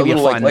 That could be a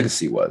fun, like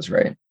Legacy was,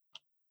 right?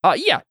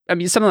 Yeah, I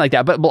mean something like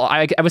that. But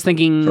I was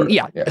thinking,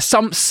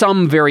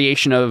 some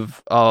variation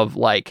of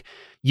like,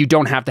 you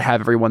don't have to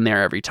have everyone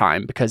there every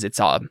time because it's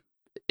a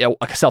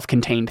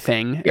self-contained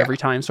thing every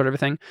time, sort of a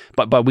thing.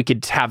 But we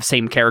could have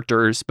same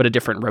characters, but a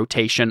different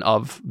rotation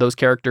of those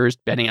characters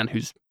depending on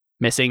who's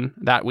missing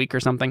that week or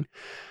something.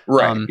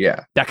 Right.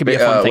 That could be a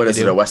fun thing. What is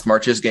to it? do. A West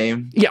Marches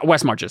game? Yeah,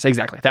 West Marches.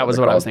 Exactly. That was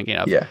what I was thinking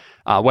of. Yeah.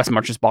 West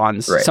Marches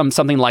Bonds. Right.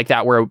 Something like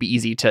that where it would be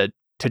easy to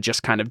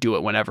just kind of do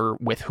it whenever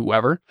with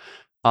whoever.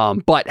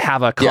 But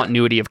have a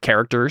continuity of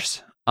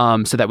characters.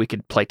 So that we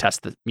could play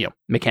test the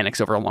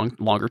mechanics over a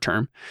longer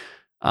term.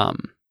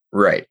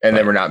 Right. And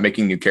then we're not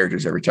making new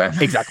characters every time.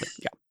 Exactly.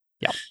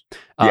 Yeah.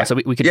 So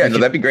we could. Yeah,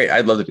 that'd be great.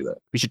 I'd love to do that.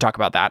 We should talk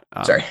about that.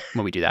 Sorry.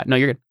 When we do that. No,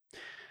 you're good.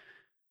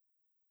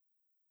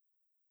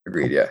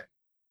 Agreed. Yeah.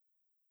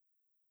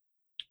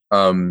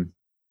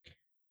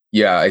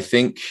 I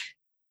think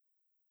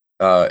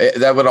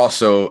that would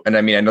also, and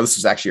I mean, I know this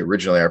was actually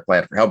originally our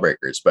plan for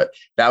Hellbreakers, but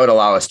that would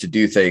allow us to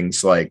do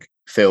things like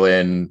fill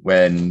in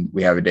when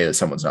we have a day that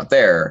someone's not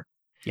there.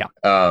 Yeah.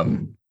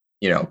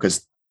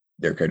 Because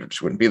their character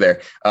just wouldn't be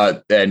there.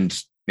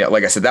 And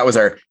like I said, that was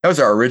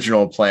our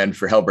original plan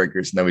for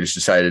Hellbreakers, and then we just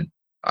decided,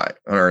 I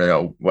don't really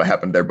know what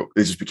happened there, but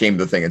it just became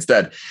the thing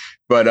instead.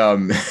 But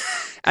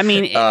I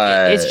mean,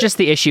 it's just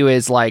the issue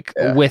is like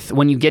with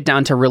when you get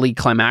down to really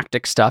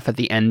climactic stuff at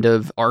the end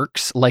of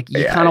arcs, like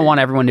you kind of want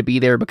everyone to be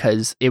there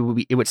because it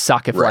would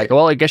suck if like,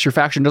 well, I guess your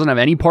faction doesn't have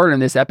any part in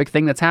this epic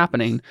thing that's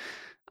happening.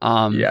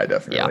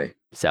 Definitely. Yeah.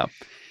 So,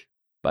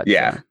 but we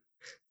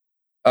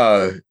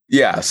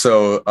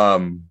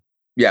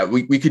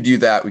could do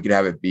that. We could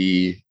have it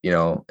be,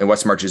 and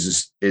West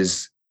Marches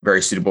is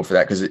very suitable for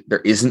that because there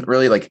isn't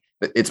really like,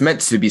 it's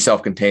meant to be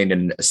self-contained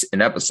in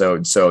an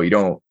episode. So you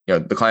don't,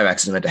 the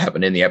climax is meant to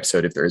happen in the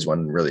episode if there is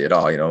one really at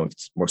all.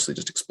 It's mostly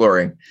just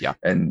exploring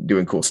and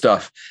doing cool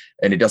stuff.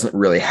 And it doesn't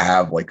really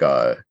have like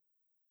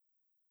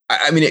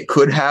it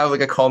could have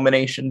like a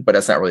culmination, but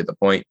that's not really the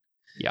point.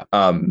 Yeah.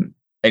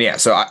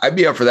 So I'd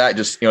be up for that.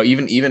 Just,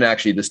 even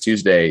actually this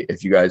Tuesday,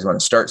 if you guys want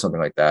to start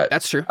something like that.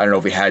 That's true. I don't know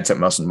if we had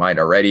something else in mind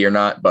already or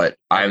not, but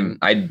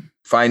I'd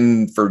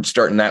fine for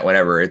starting that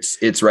whenever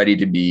it's ready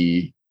to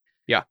be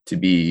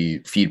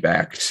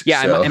feedbacked.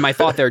 Yeah. So. And my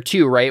thought there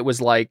too, right, was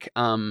like,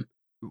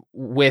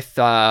 with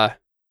that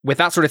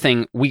sort of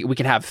thing, we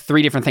could have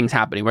 3 different things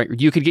happening, right?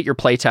 You could get your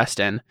play test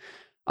in.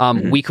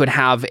 We could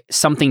have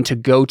something to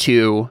go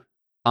to,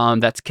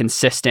 that's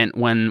consistent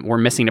when we're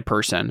missing a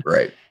person.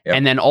 Right. Yep.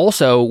 And then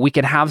also we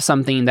could have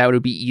something that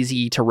would be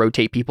easy to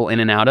rotate people in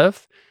and out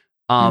of.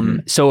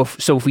 So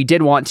if we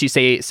did want to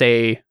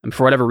say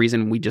for whatever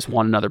reason, we just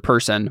want another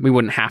person, we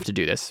wouldn't have to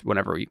do this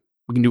whenever we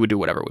can do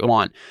whatever we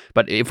want.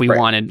 But if we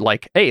wanted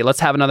like, hey, let's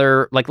have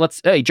another, like,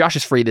 hey, Josh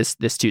is free this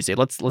Tuesday.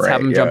 Let's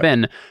have him jump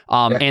in.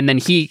 And then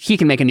he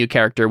can make a new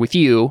character with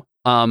you.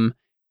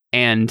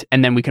 And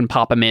then we can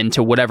pop him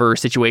into whatever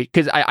situation.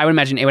 Because I would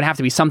imagine it would have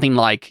to be something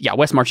like,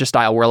 West Marches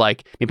style, where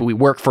like maybe we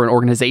work for an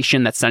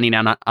organization that's sending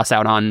us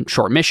out on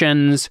short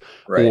missions,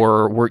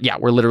 or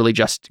we're literally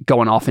just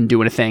going off and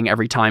doing a thing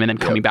every time and then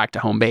coming back to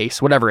home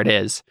base, whatever it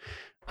is.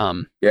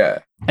 And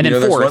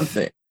then fourth, one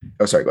thing.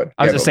 Oh, sorry, go ahead.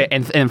 I was gonna say,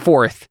 and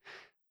fourth,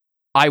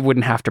 I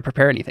wouldn't have to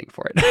prepare anything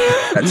for it.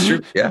 That's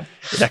true. Yeah,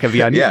 that could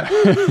be on you. Yeah,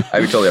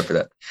 I'd be totally up for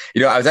that.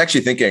 I was actually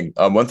thinking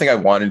one thing I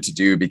wanted to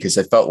do because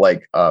I felt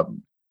like.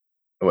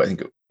 I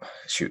think,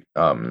 what's it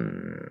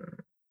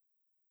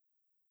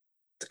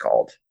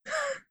called?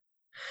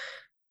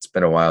 It's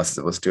been a while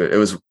since let's do it. It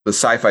was the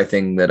sci-fi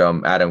thing that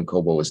Adam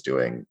Koebel was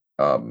doing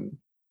with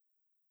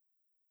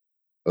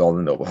all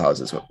the noble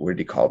houses. What did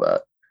he call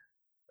that?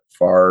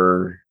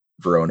 Far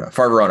Verona.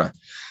 Far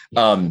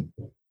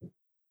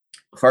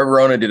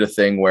Verona did a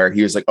thing where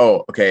he was like,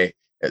 oh, okay,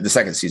 the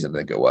second season I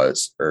think it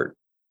was, the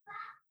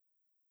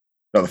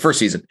first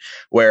season,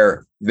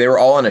 where they were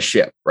all on a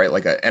ship, right?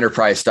 Like an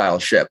Enterprise style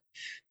ship.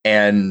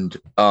 And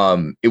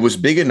it was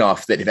big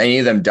enough that if any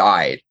of them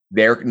died,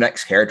 their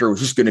next character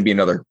was just going to be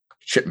another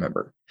ship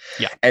member.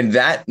 Yeah. And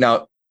that,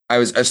 now I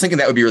was thinking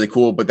that would be really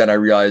cool, but then I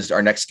realized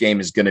our next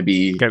game is going to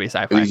be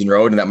sci-fi Elysian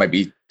Road, and that might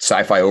be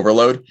sci-fi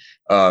overload.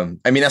 I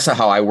mean, that's not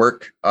how I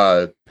work.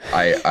 I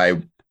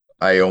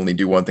I only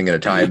do one thing at a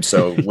time,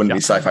 so it wouldn't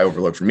be sci-fi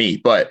overload for me,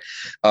 but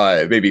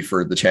maybe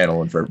for the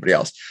channel and for everybody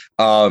else.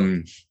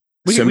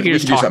 We can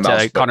just talk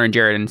to Connor and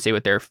Jared and see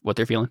what they're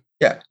feeling.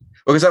 Yeah,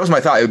 because that was my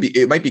thought.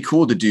 It might be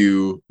cool to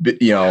do,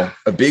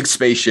 a big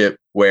spaceship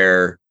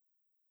where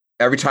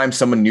every time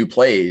someone new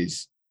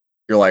plays,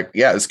 you're like,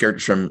 yeah, this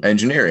character's from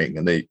engineering,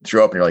 and they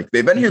show up and you're like,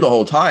 they've been here the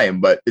whole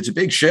time, but it's a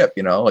big ship,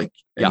 I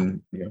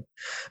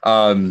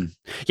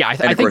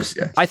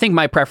think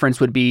my preference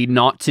would be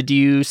not to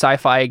do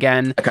sci-fi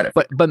again,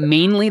 but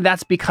mainly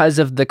that's because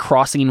of the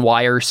crossing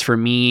wires for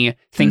me,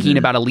 thinking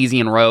about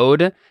Elysian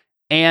Road.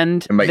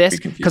 And this,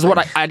 because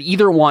what I'd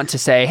either want to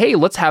say, hey,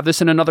 let's have this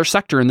in another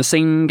sector in the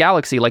same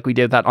galaxy, like we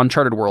did that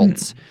Uncharted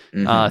Worlds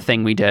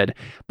thing we did.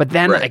 But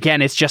then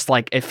again, it's just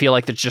like, I feel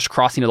like it's just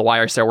crossing to the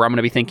wires there, where I'm going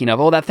to be thinking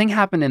of, oh, that thing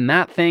happened in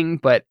that thing,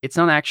 but it's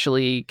not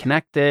actually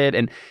connected.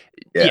 And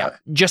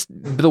just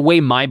the way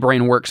my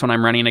brain works when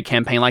I'm running a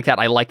campaign like that,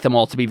 I like them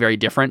all to be very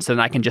different. So then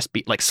I can just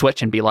be like,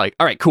 switch and be like,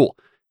 all right, cool.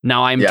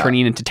 Now I'm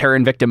turning into Terra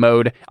Invicta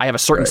mode. I have a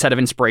certain set of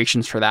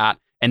inspirations for that,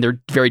 and they're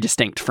very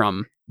distinct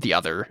from the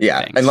other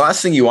things. And the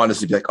last thing you want is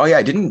to be like, oh yeah,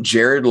 didn't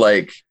Jared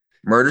like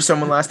murder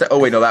someone last time? Oh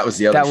wait, no, that was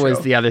the other was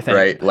the other thing,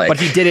 right? Like,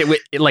 but he did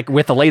it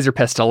with a laser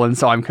pistol, and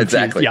so I'm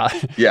confused.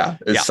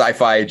 It's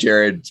sci-fi,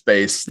 Jared,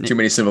 space, too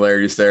many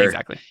similarities there.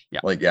 Exactly.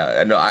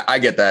 I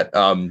get that.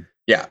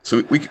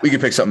 So we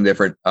could pick something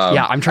different.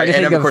 I'm trying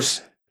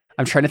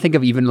to think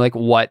of even like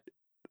what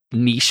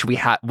niche we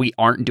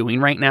aren't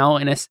doing right now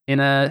in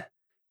a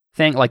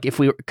thing, like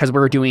because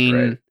we're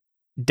doing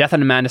Death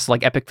and Madness,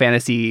 like epic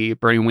fantasy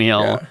Burning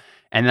Wheel.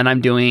 And then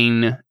I'm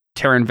doing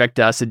Terra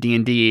Invicta, so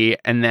D&D,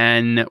 and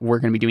then we're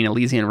going to be doing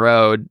Elysian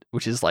Road,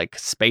 which is like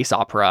space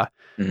opera.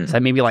 So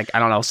maybe like, I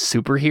don't know,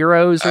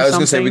 superheroes or something? I was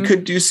going to say, we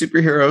could do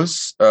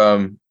superheroes.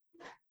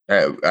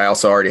 I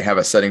also already have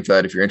a setting for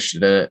that if you're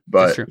interested in it,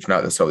 but if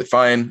not, that's totally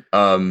fine.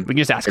 We can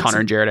just ask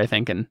Connor and Jared, I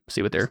think, and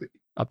see what they're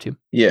up to.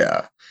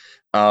 Yeah.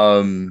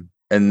 And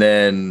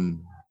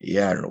then...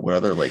 I don't know what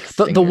other like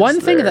the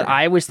one thing that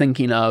I was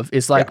thinking of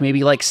is like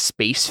maybe like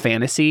space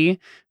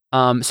fantasy.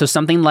 So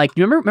something like,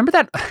 you remember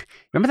that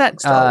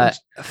that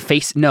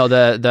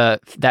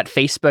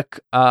Facebook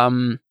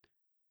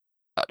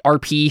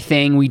RP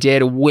thing we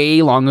did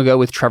way long ago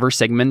with Trevor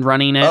Sigmund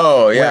running it.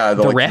 Oh yeah,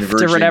 the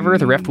Rift or whatever,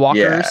 the Rift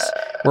Walkers,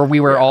 where we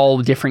were all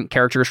different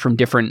characters from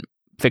different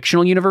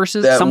fictional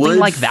universes. Something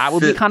like that would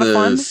be kind of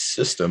fun.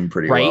 System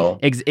pretty well,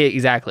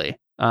 exactly.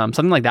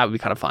 Something like that would be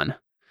kind of fun.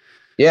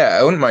 Yeah,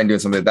 I wouldn't mind doing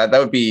something like that. That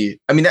would be,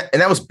 and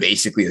that was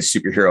basically a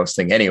superheroes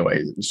thing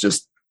anyway. It was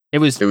just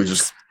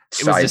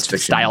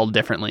styled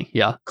differently.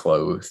 Yeah.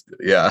 Clothed.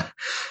 Yeah.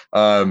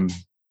 That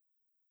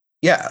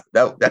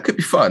could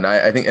be fun.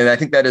 I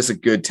think that is a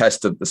good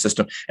test of the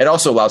system. It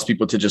also allows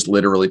people to just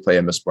literally play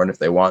a Mistborn if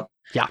they want.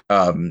 Yeah.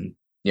 That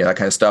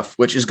kind of stuff,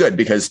 which is good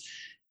because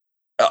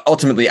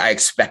ultimately I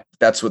expect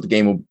that's what the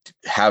game will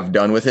have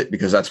done with it,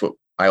 because that's what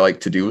I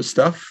like to do with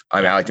stuff.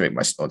 I mean, I like to make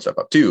my own stuff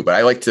up too, but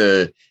I like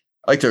to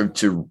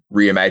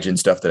reimagine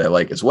stuff that I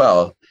like as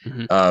well,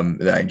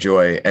 that I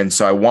enjoy. And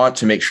so I want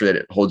to make sure that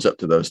it holds up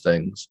to those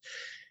things.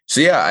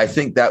 So yeah, I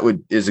think that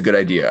is a good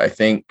idea. I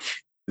think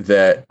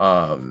that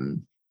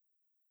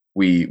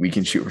we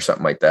can shoot for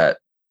something like that.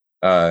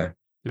 It'd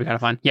be kind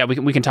of fun. Yeah,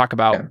 we can talk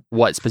about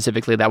what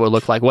specifically that would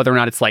look like, whether or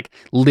not it's like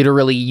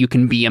literally you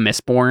can be a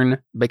Mistborn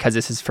because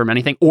this is from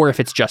anything, or if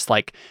it's just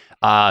like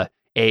a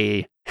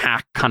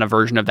hack kind of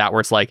version of that, where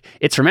it's like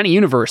it's from any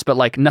universe, but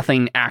like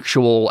nothing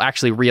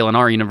actually real in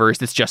our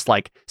universe. It's just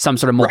like some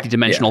sort of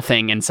multi-dimensional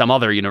thing in some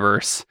other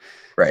universe.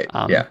 Right.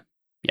 Yeah.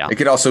 It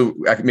could also,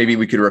 maybe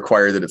we could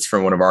require that it's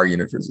from one of our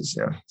universes.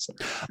 Yeah. So.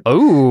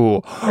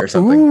 Or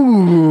something.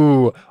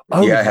 Ooh.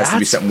 Oh, yeah, it has to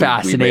be something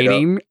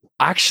fascinating.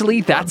 Actually,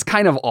 that's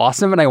kind of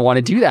awesome, and I want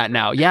to do that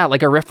now. Yeah,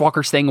 like a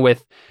Riftwalkers thing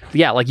with,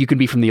 like you can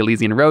be from the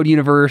Elysian Road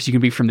universe, you can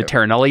be from the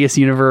Terra Nullius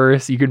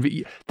universe, you could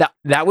be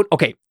that would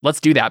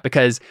let's do that,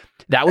 because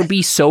that would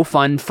be so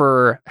fun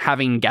for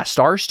having guest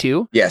stars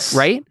too. Yes.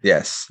 Right?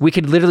 Yes. We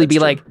could literally be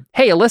like,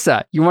 hey,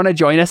 Alyssa, you want to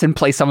join us and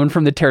play someone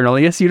from the Terra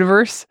Nullius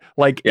universe?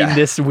 Like in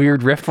this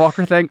weird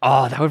Riftwalker thing?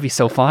 Oh, that would be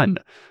so fun.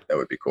 That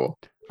would be cool.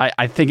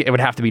 I think it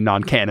would have to be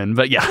non-canon,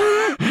 but yeah.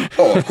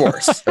 Oh, of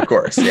course.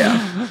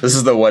 Yeah. This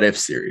is the What If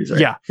series, right?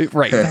 Yeah.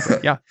 Right.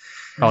 Yeah.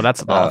 Oh,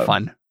 that's a lot of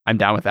fun. I'm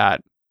down with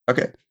that.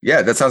 Okay.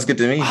 Yeah. That sounds good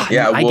to me.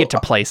 Yeah. I get to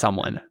play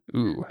someone.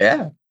 Ooh.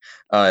 Yeah.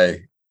 How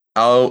are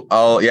you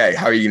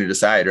going to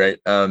decide? Right.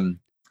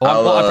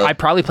 I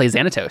probably play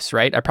Xanatos,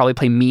 right? I probably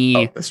play me.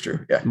 Oh, that's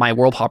true. Yeah. My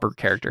World Hopper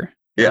character.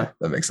 Yeah.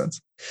 That makes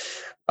sense.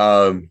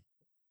 I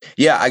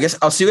guess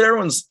I'll see what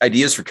everyone's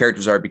ideas for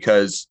characters are,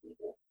 because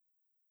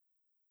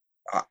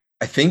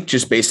I think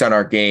just based on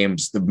our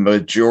games, the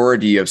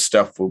majority of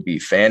stuff will be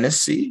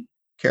fantasy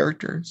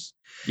characters.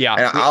 Yeah.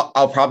 And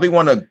I'll probably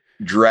want to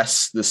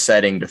dress the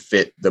setting to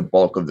fit the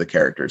bulk of the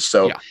characters.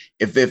 So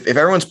if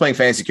everyone's playing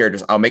fantasy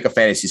characters, I'll make a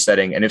fantasy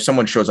setting. And if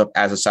someone shows up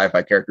as a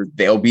sci-fi character,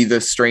 they'll be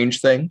the strange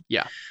thing.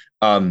 Yeah.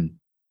 And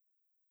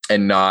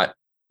not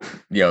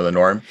the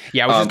norm.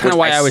 Yeah, which is kind of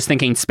why I was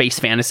thinking space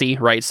fantasy,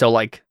 right? So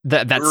like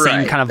that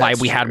same kind of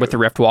vibe we had with the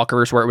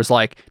Riftwalkers, where it was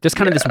like just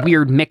kind of this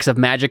weird mix of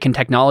magic and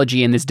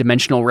technology in this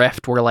dimensional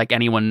rift where like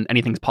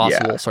anything's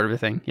possible sort of a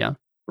thing. Yeah.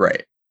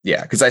 Right.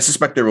 Yeah, because I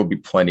suspect there will be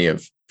plenty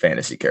of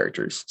fantasy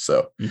characters.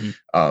 So,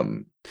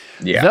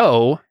 yeah.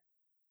 Though,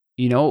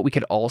 you know what we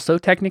could also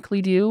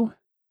technically do?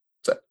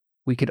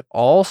 We could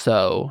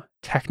also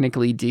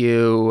technically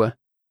do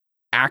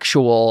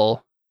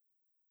actual,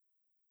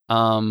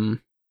 what's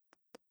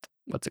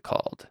it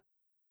called?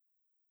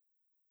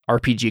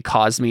 RPG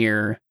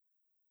Cosmere,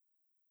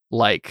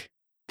 like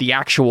the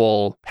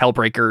actual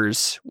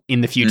Hellbreakers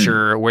in the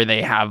future where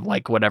they have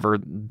like whatever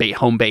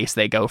home base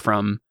they go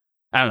from.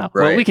 I don't know.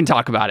 Right. Well, we can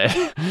talk about it.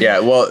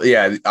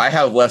 I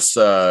have less.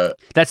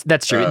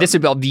 That's true. This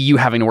would be you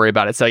having to worry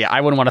about it. So yeah,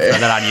 I wouldn't want to throw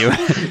that on you.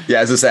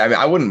 Yeah, as I say, I mean,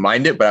 I wouldn't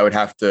mind it, but I would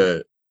have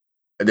to.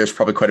 There's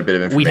probably quite a bit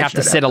of information. We'd have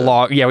to sit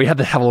along. Yeah, we have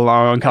to have a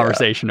long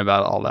conversation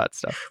about all that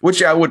stuff.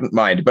 Which I wouldn't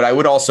mind, but I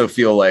would also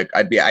feel like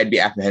I'd be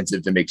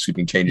apprehensive to make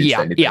sweeping changes. Yeah,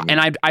 to anything.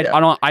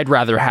 And I'd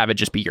rather have it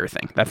just be your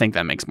thing. I think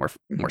that makes more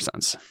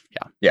sense.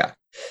 Yeah.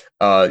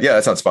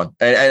 That sounds fun.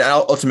 And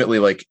ultimately,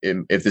 like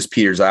if this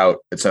peters out,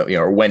 it's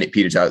or when it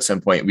peters out at some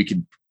point,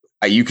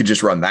 you could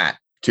just run that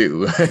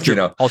too.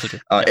 True. Also true.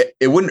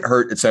 It wouldn't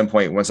hurt at some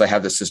point once I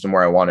have the system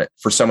where I want it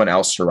for someone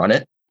else to run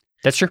it.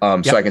 That's true.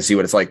 So I can see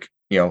what it's like,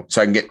 so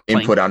I can get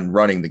input on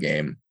running the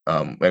game.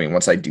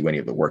 Once I do any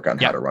of the work on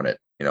how to run it,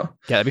 Yeah,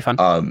 that'd be fun.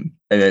 And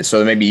then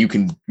so maybe you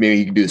can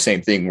do the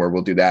same thing where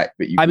we'll do that.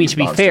 But to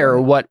be fair,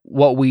 what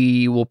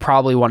we will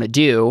probably want to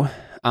do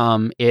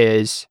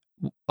is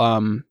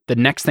the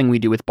next thing we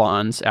do with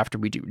Bonds after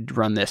we do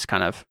run this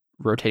kind of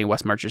rotating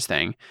West Marches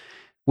thing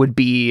would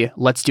be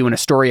let's do an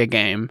Astoria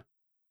game,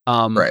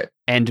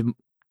 and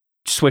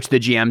switch the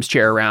GM's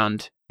chair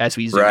around as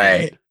we zoom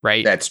in,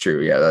 right? That's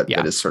true. Yeah,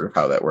 that is sort of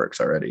how that works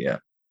already. Yeah.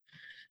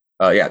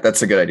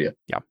 That's a good idea.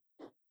 Yeah.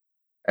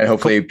 And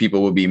hopefully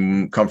people will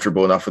be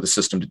comfortable enough with the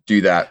system to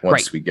do that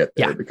once we get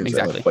there, because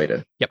they'll have played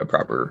a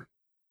proper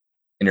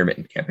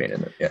intermittent campaign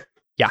in it. Yeah.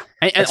 Yeah.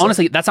 And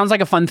honestly, that sounds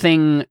like a fun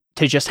thing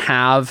to just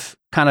have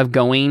kind of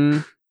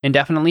going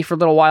indefinitely for a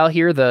little while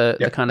here,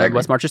 the kind of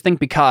West Marches thing,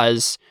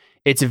 because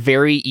it's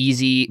very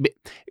easy.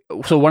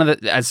 So one of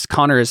the, as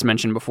Connor has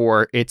mentioned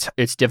before,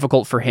 it's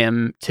difficult for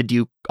him to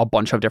do a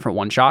bunch of different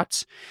one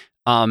shots.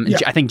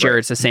 I think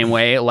Jared's the same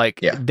way.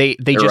 Like they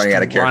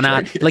just run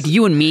out. Like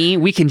you and me,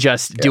 we can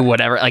just do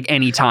whatever, like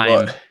anytime.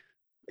 Well,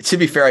 to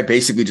be fair, I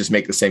basically just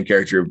make the same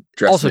character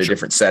dressed in a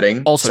different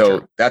setting.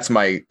 So that's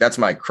my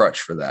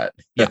crutch for that.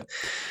 Yeah.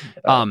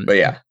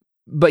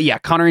 But yeah,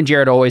 Connor and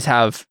Jared always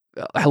have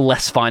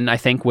less fun, I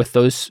think, with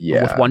those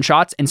with one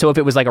shots. And so if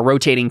it was like a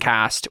rotating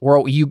cast,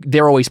 or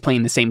they're always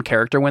playing the same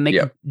character when they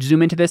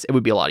zoom into this, it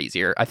would be a lot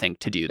easier, I think,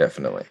 to do.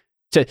 Definitely.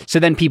 So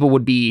then people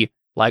would be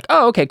like,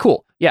 oh, okay,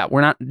 cool. Yeah,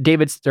 we're not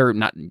David's, or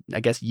not. I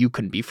guess you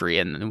couldn't be free,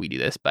 and then we do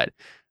this, but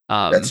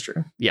that's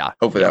true. Yeah.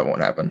 Hopefully that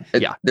won't happen.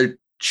 That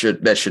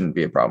shouldn't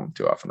be a problem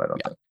too often, I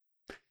don't think.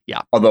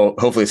 Yeah. Although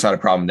hopefully it's not a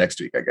problem next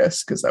week, I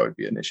guess, because that would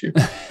be an issue.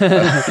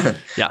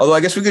 Although I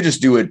guess we could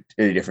just do it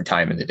at a different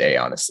time in the day.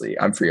 Honestly,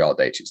 I'm free all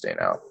day Tuesday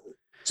now.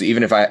 So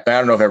even if I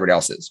don't know if everybody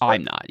else is.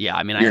 I'm not. Yeah.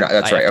 I mean, you're not.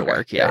 That's right. Okay.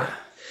 Work, yeah.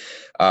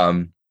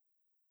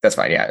 That's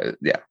fine. Yeah.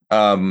 Yeah.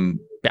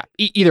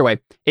 Either way,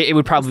 it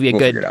would probably be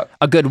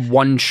a good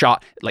one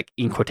shot, like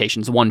in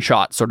quotations, one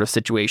shot sort of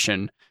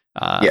situation.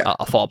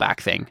 A fallback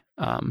thing.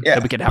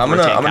 That we could have.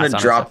 I'm gonna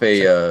drop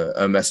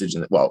a message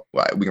in.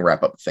 We can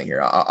wrap up the thing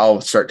here.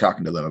 I'll start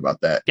talking to them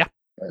about that. Yeah,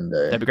 and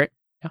that'd be great.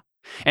 Yeah,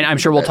 and I'm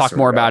sure we'll talk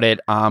more about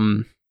it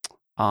on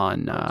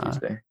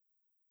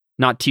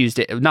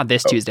Tuesday. Not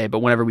this Tuesday, but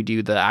whenever we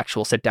do the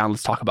actual sit down,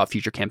 let's talk about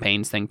future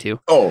campaigns thing too.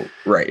 Oh,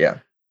 right, yeah.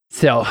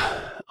 So,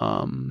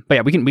 but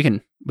yeah, we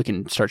can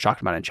start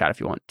talking about it in chat if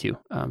you want to.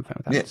 Fine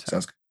with that. Yeah,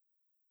 sounds good.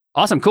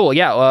 Awesome, cool.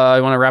 Yeah,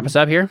 you want to wrap us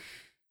up here?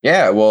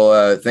 Yeah,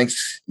 well,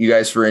 thanks you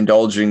guys for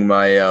indulging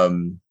my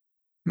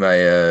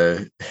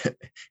my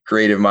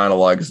creative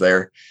monologues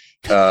there.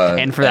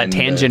 And for that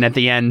tangent at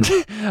the end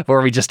where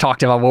we just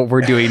talked about what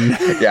we're doing.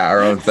 Yeah,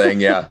 our own thing.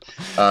 Yeah.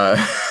 But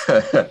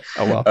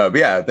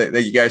yeah,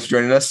 thank you guys for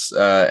joining us.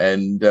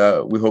 And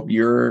we hope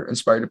you're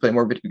inspired to play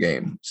more video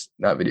games.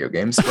 Not video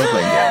games,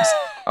 role-playing games.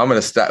 I'm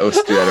going to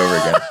let's do that over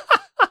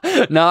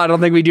again. No, I don't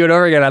think we do it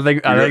over again. I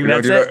think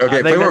that's it.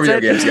 Okay, play more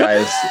video games,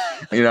 guys.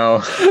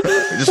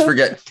 Just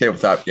forget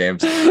tabletop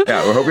games.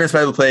 Yeah, we hope you're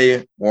inspired to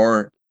play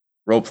more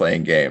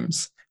role-playing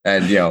games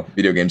and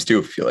video games too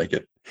if you feel like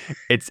it.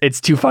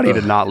 It's too funny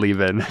to not leave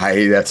in.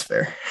 That's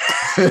fair.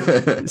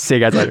 See you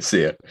guys later.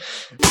 See ya.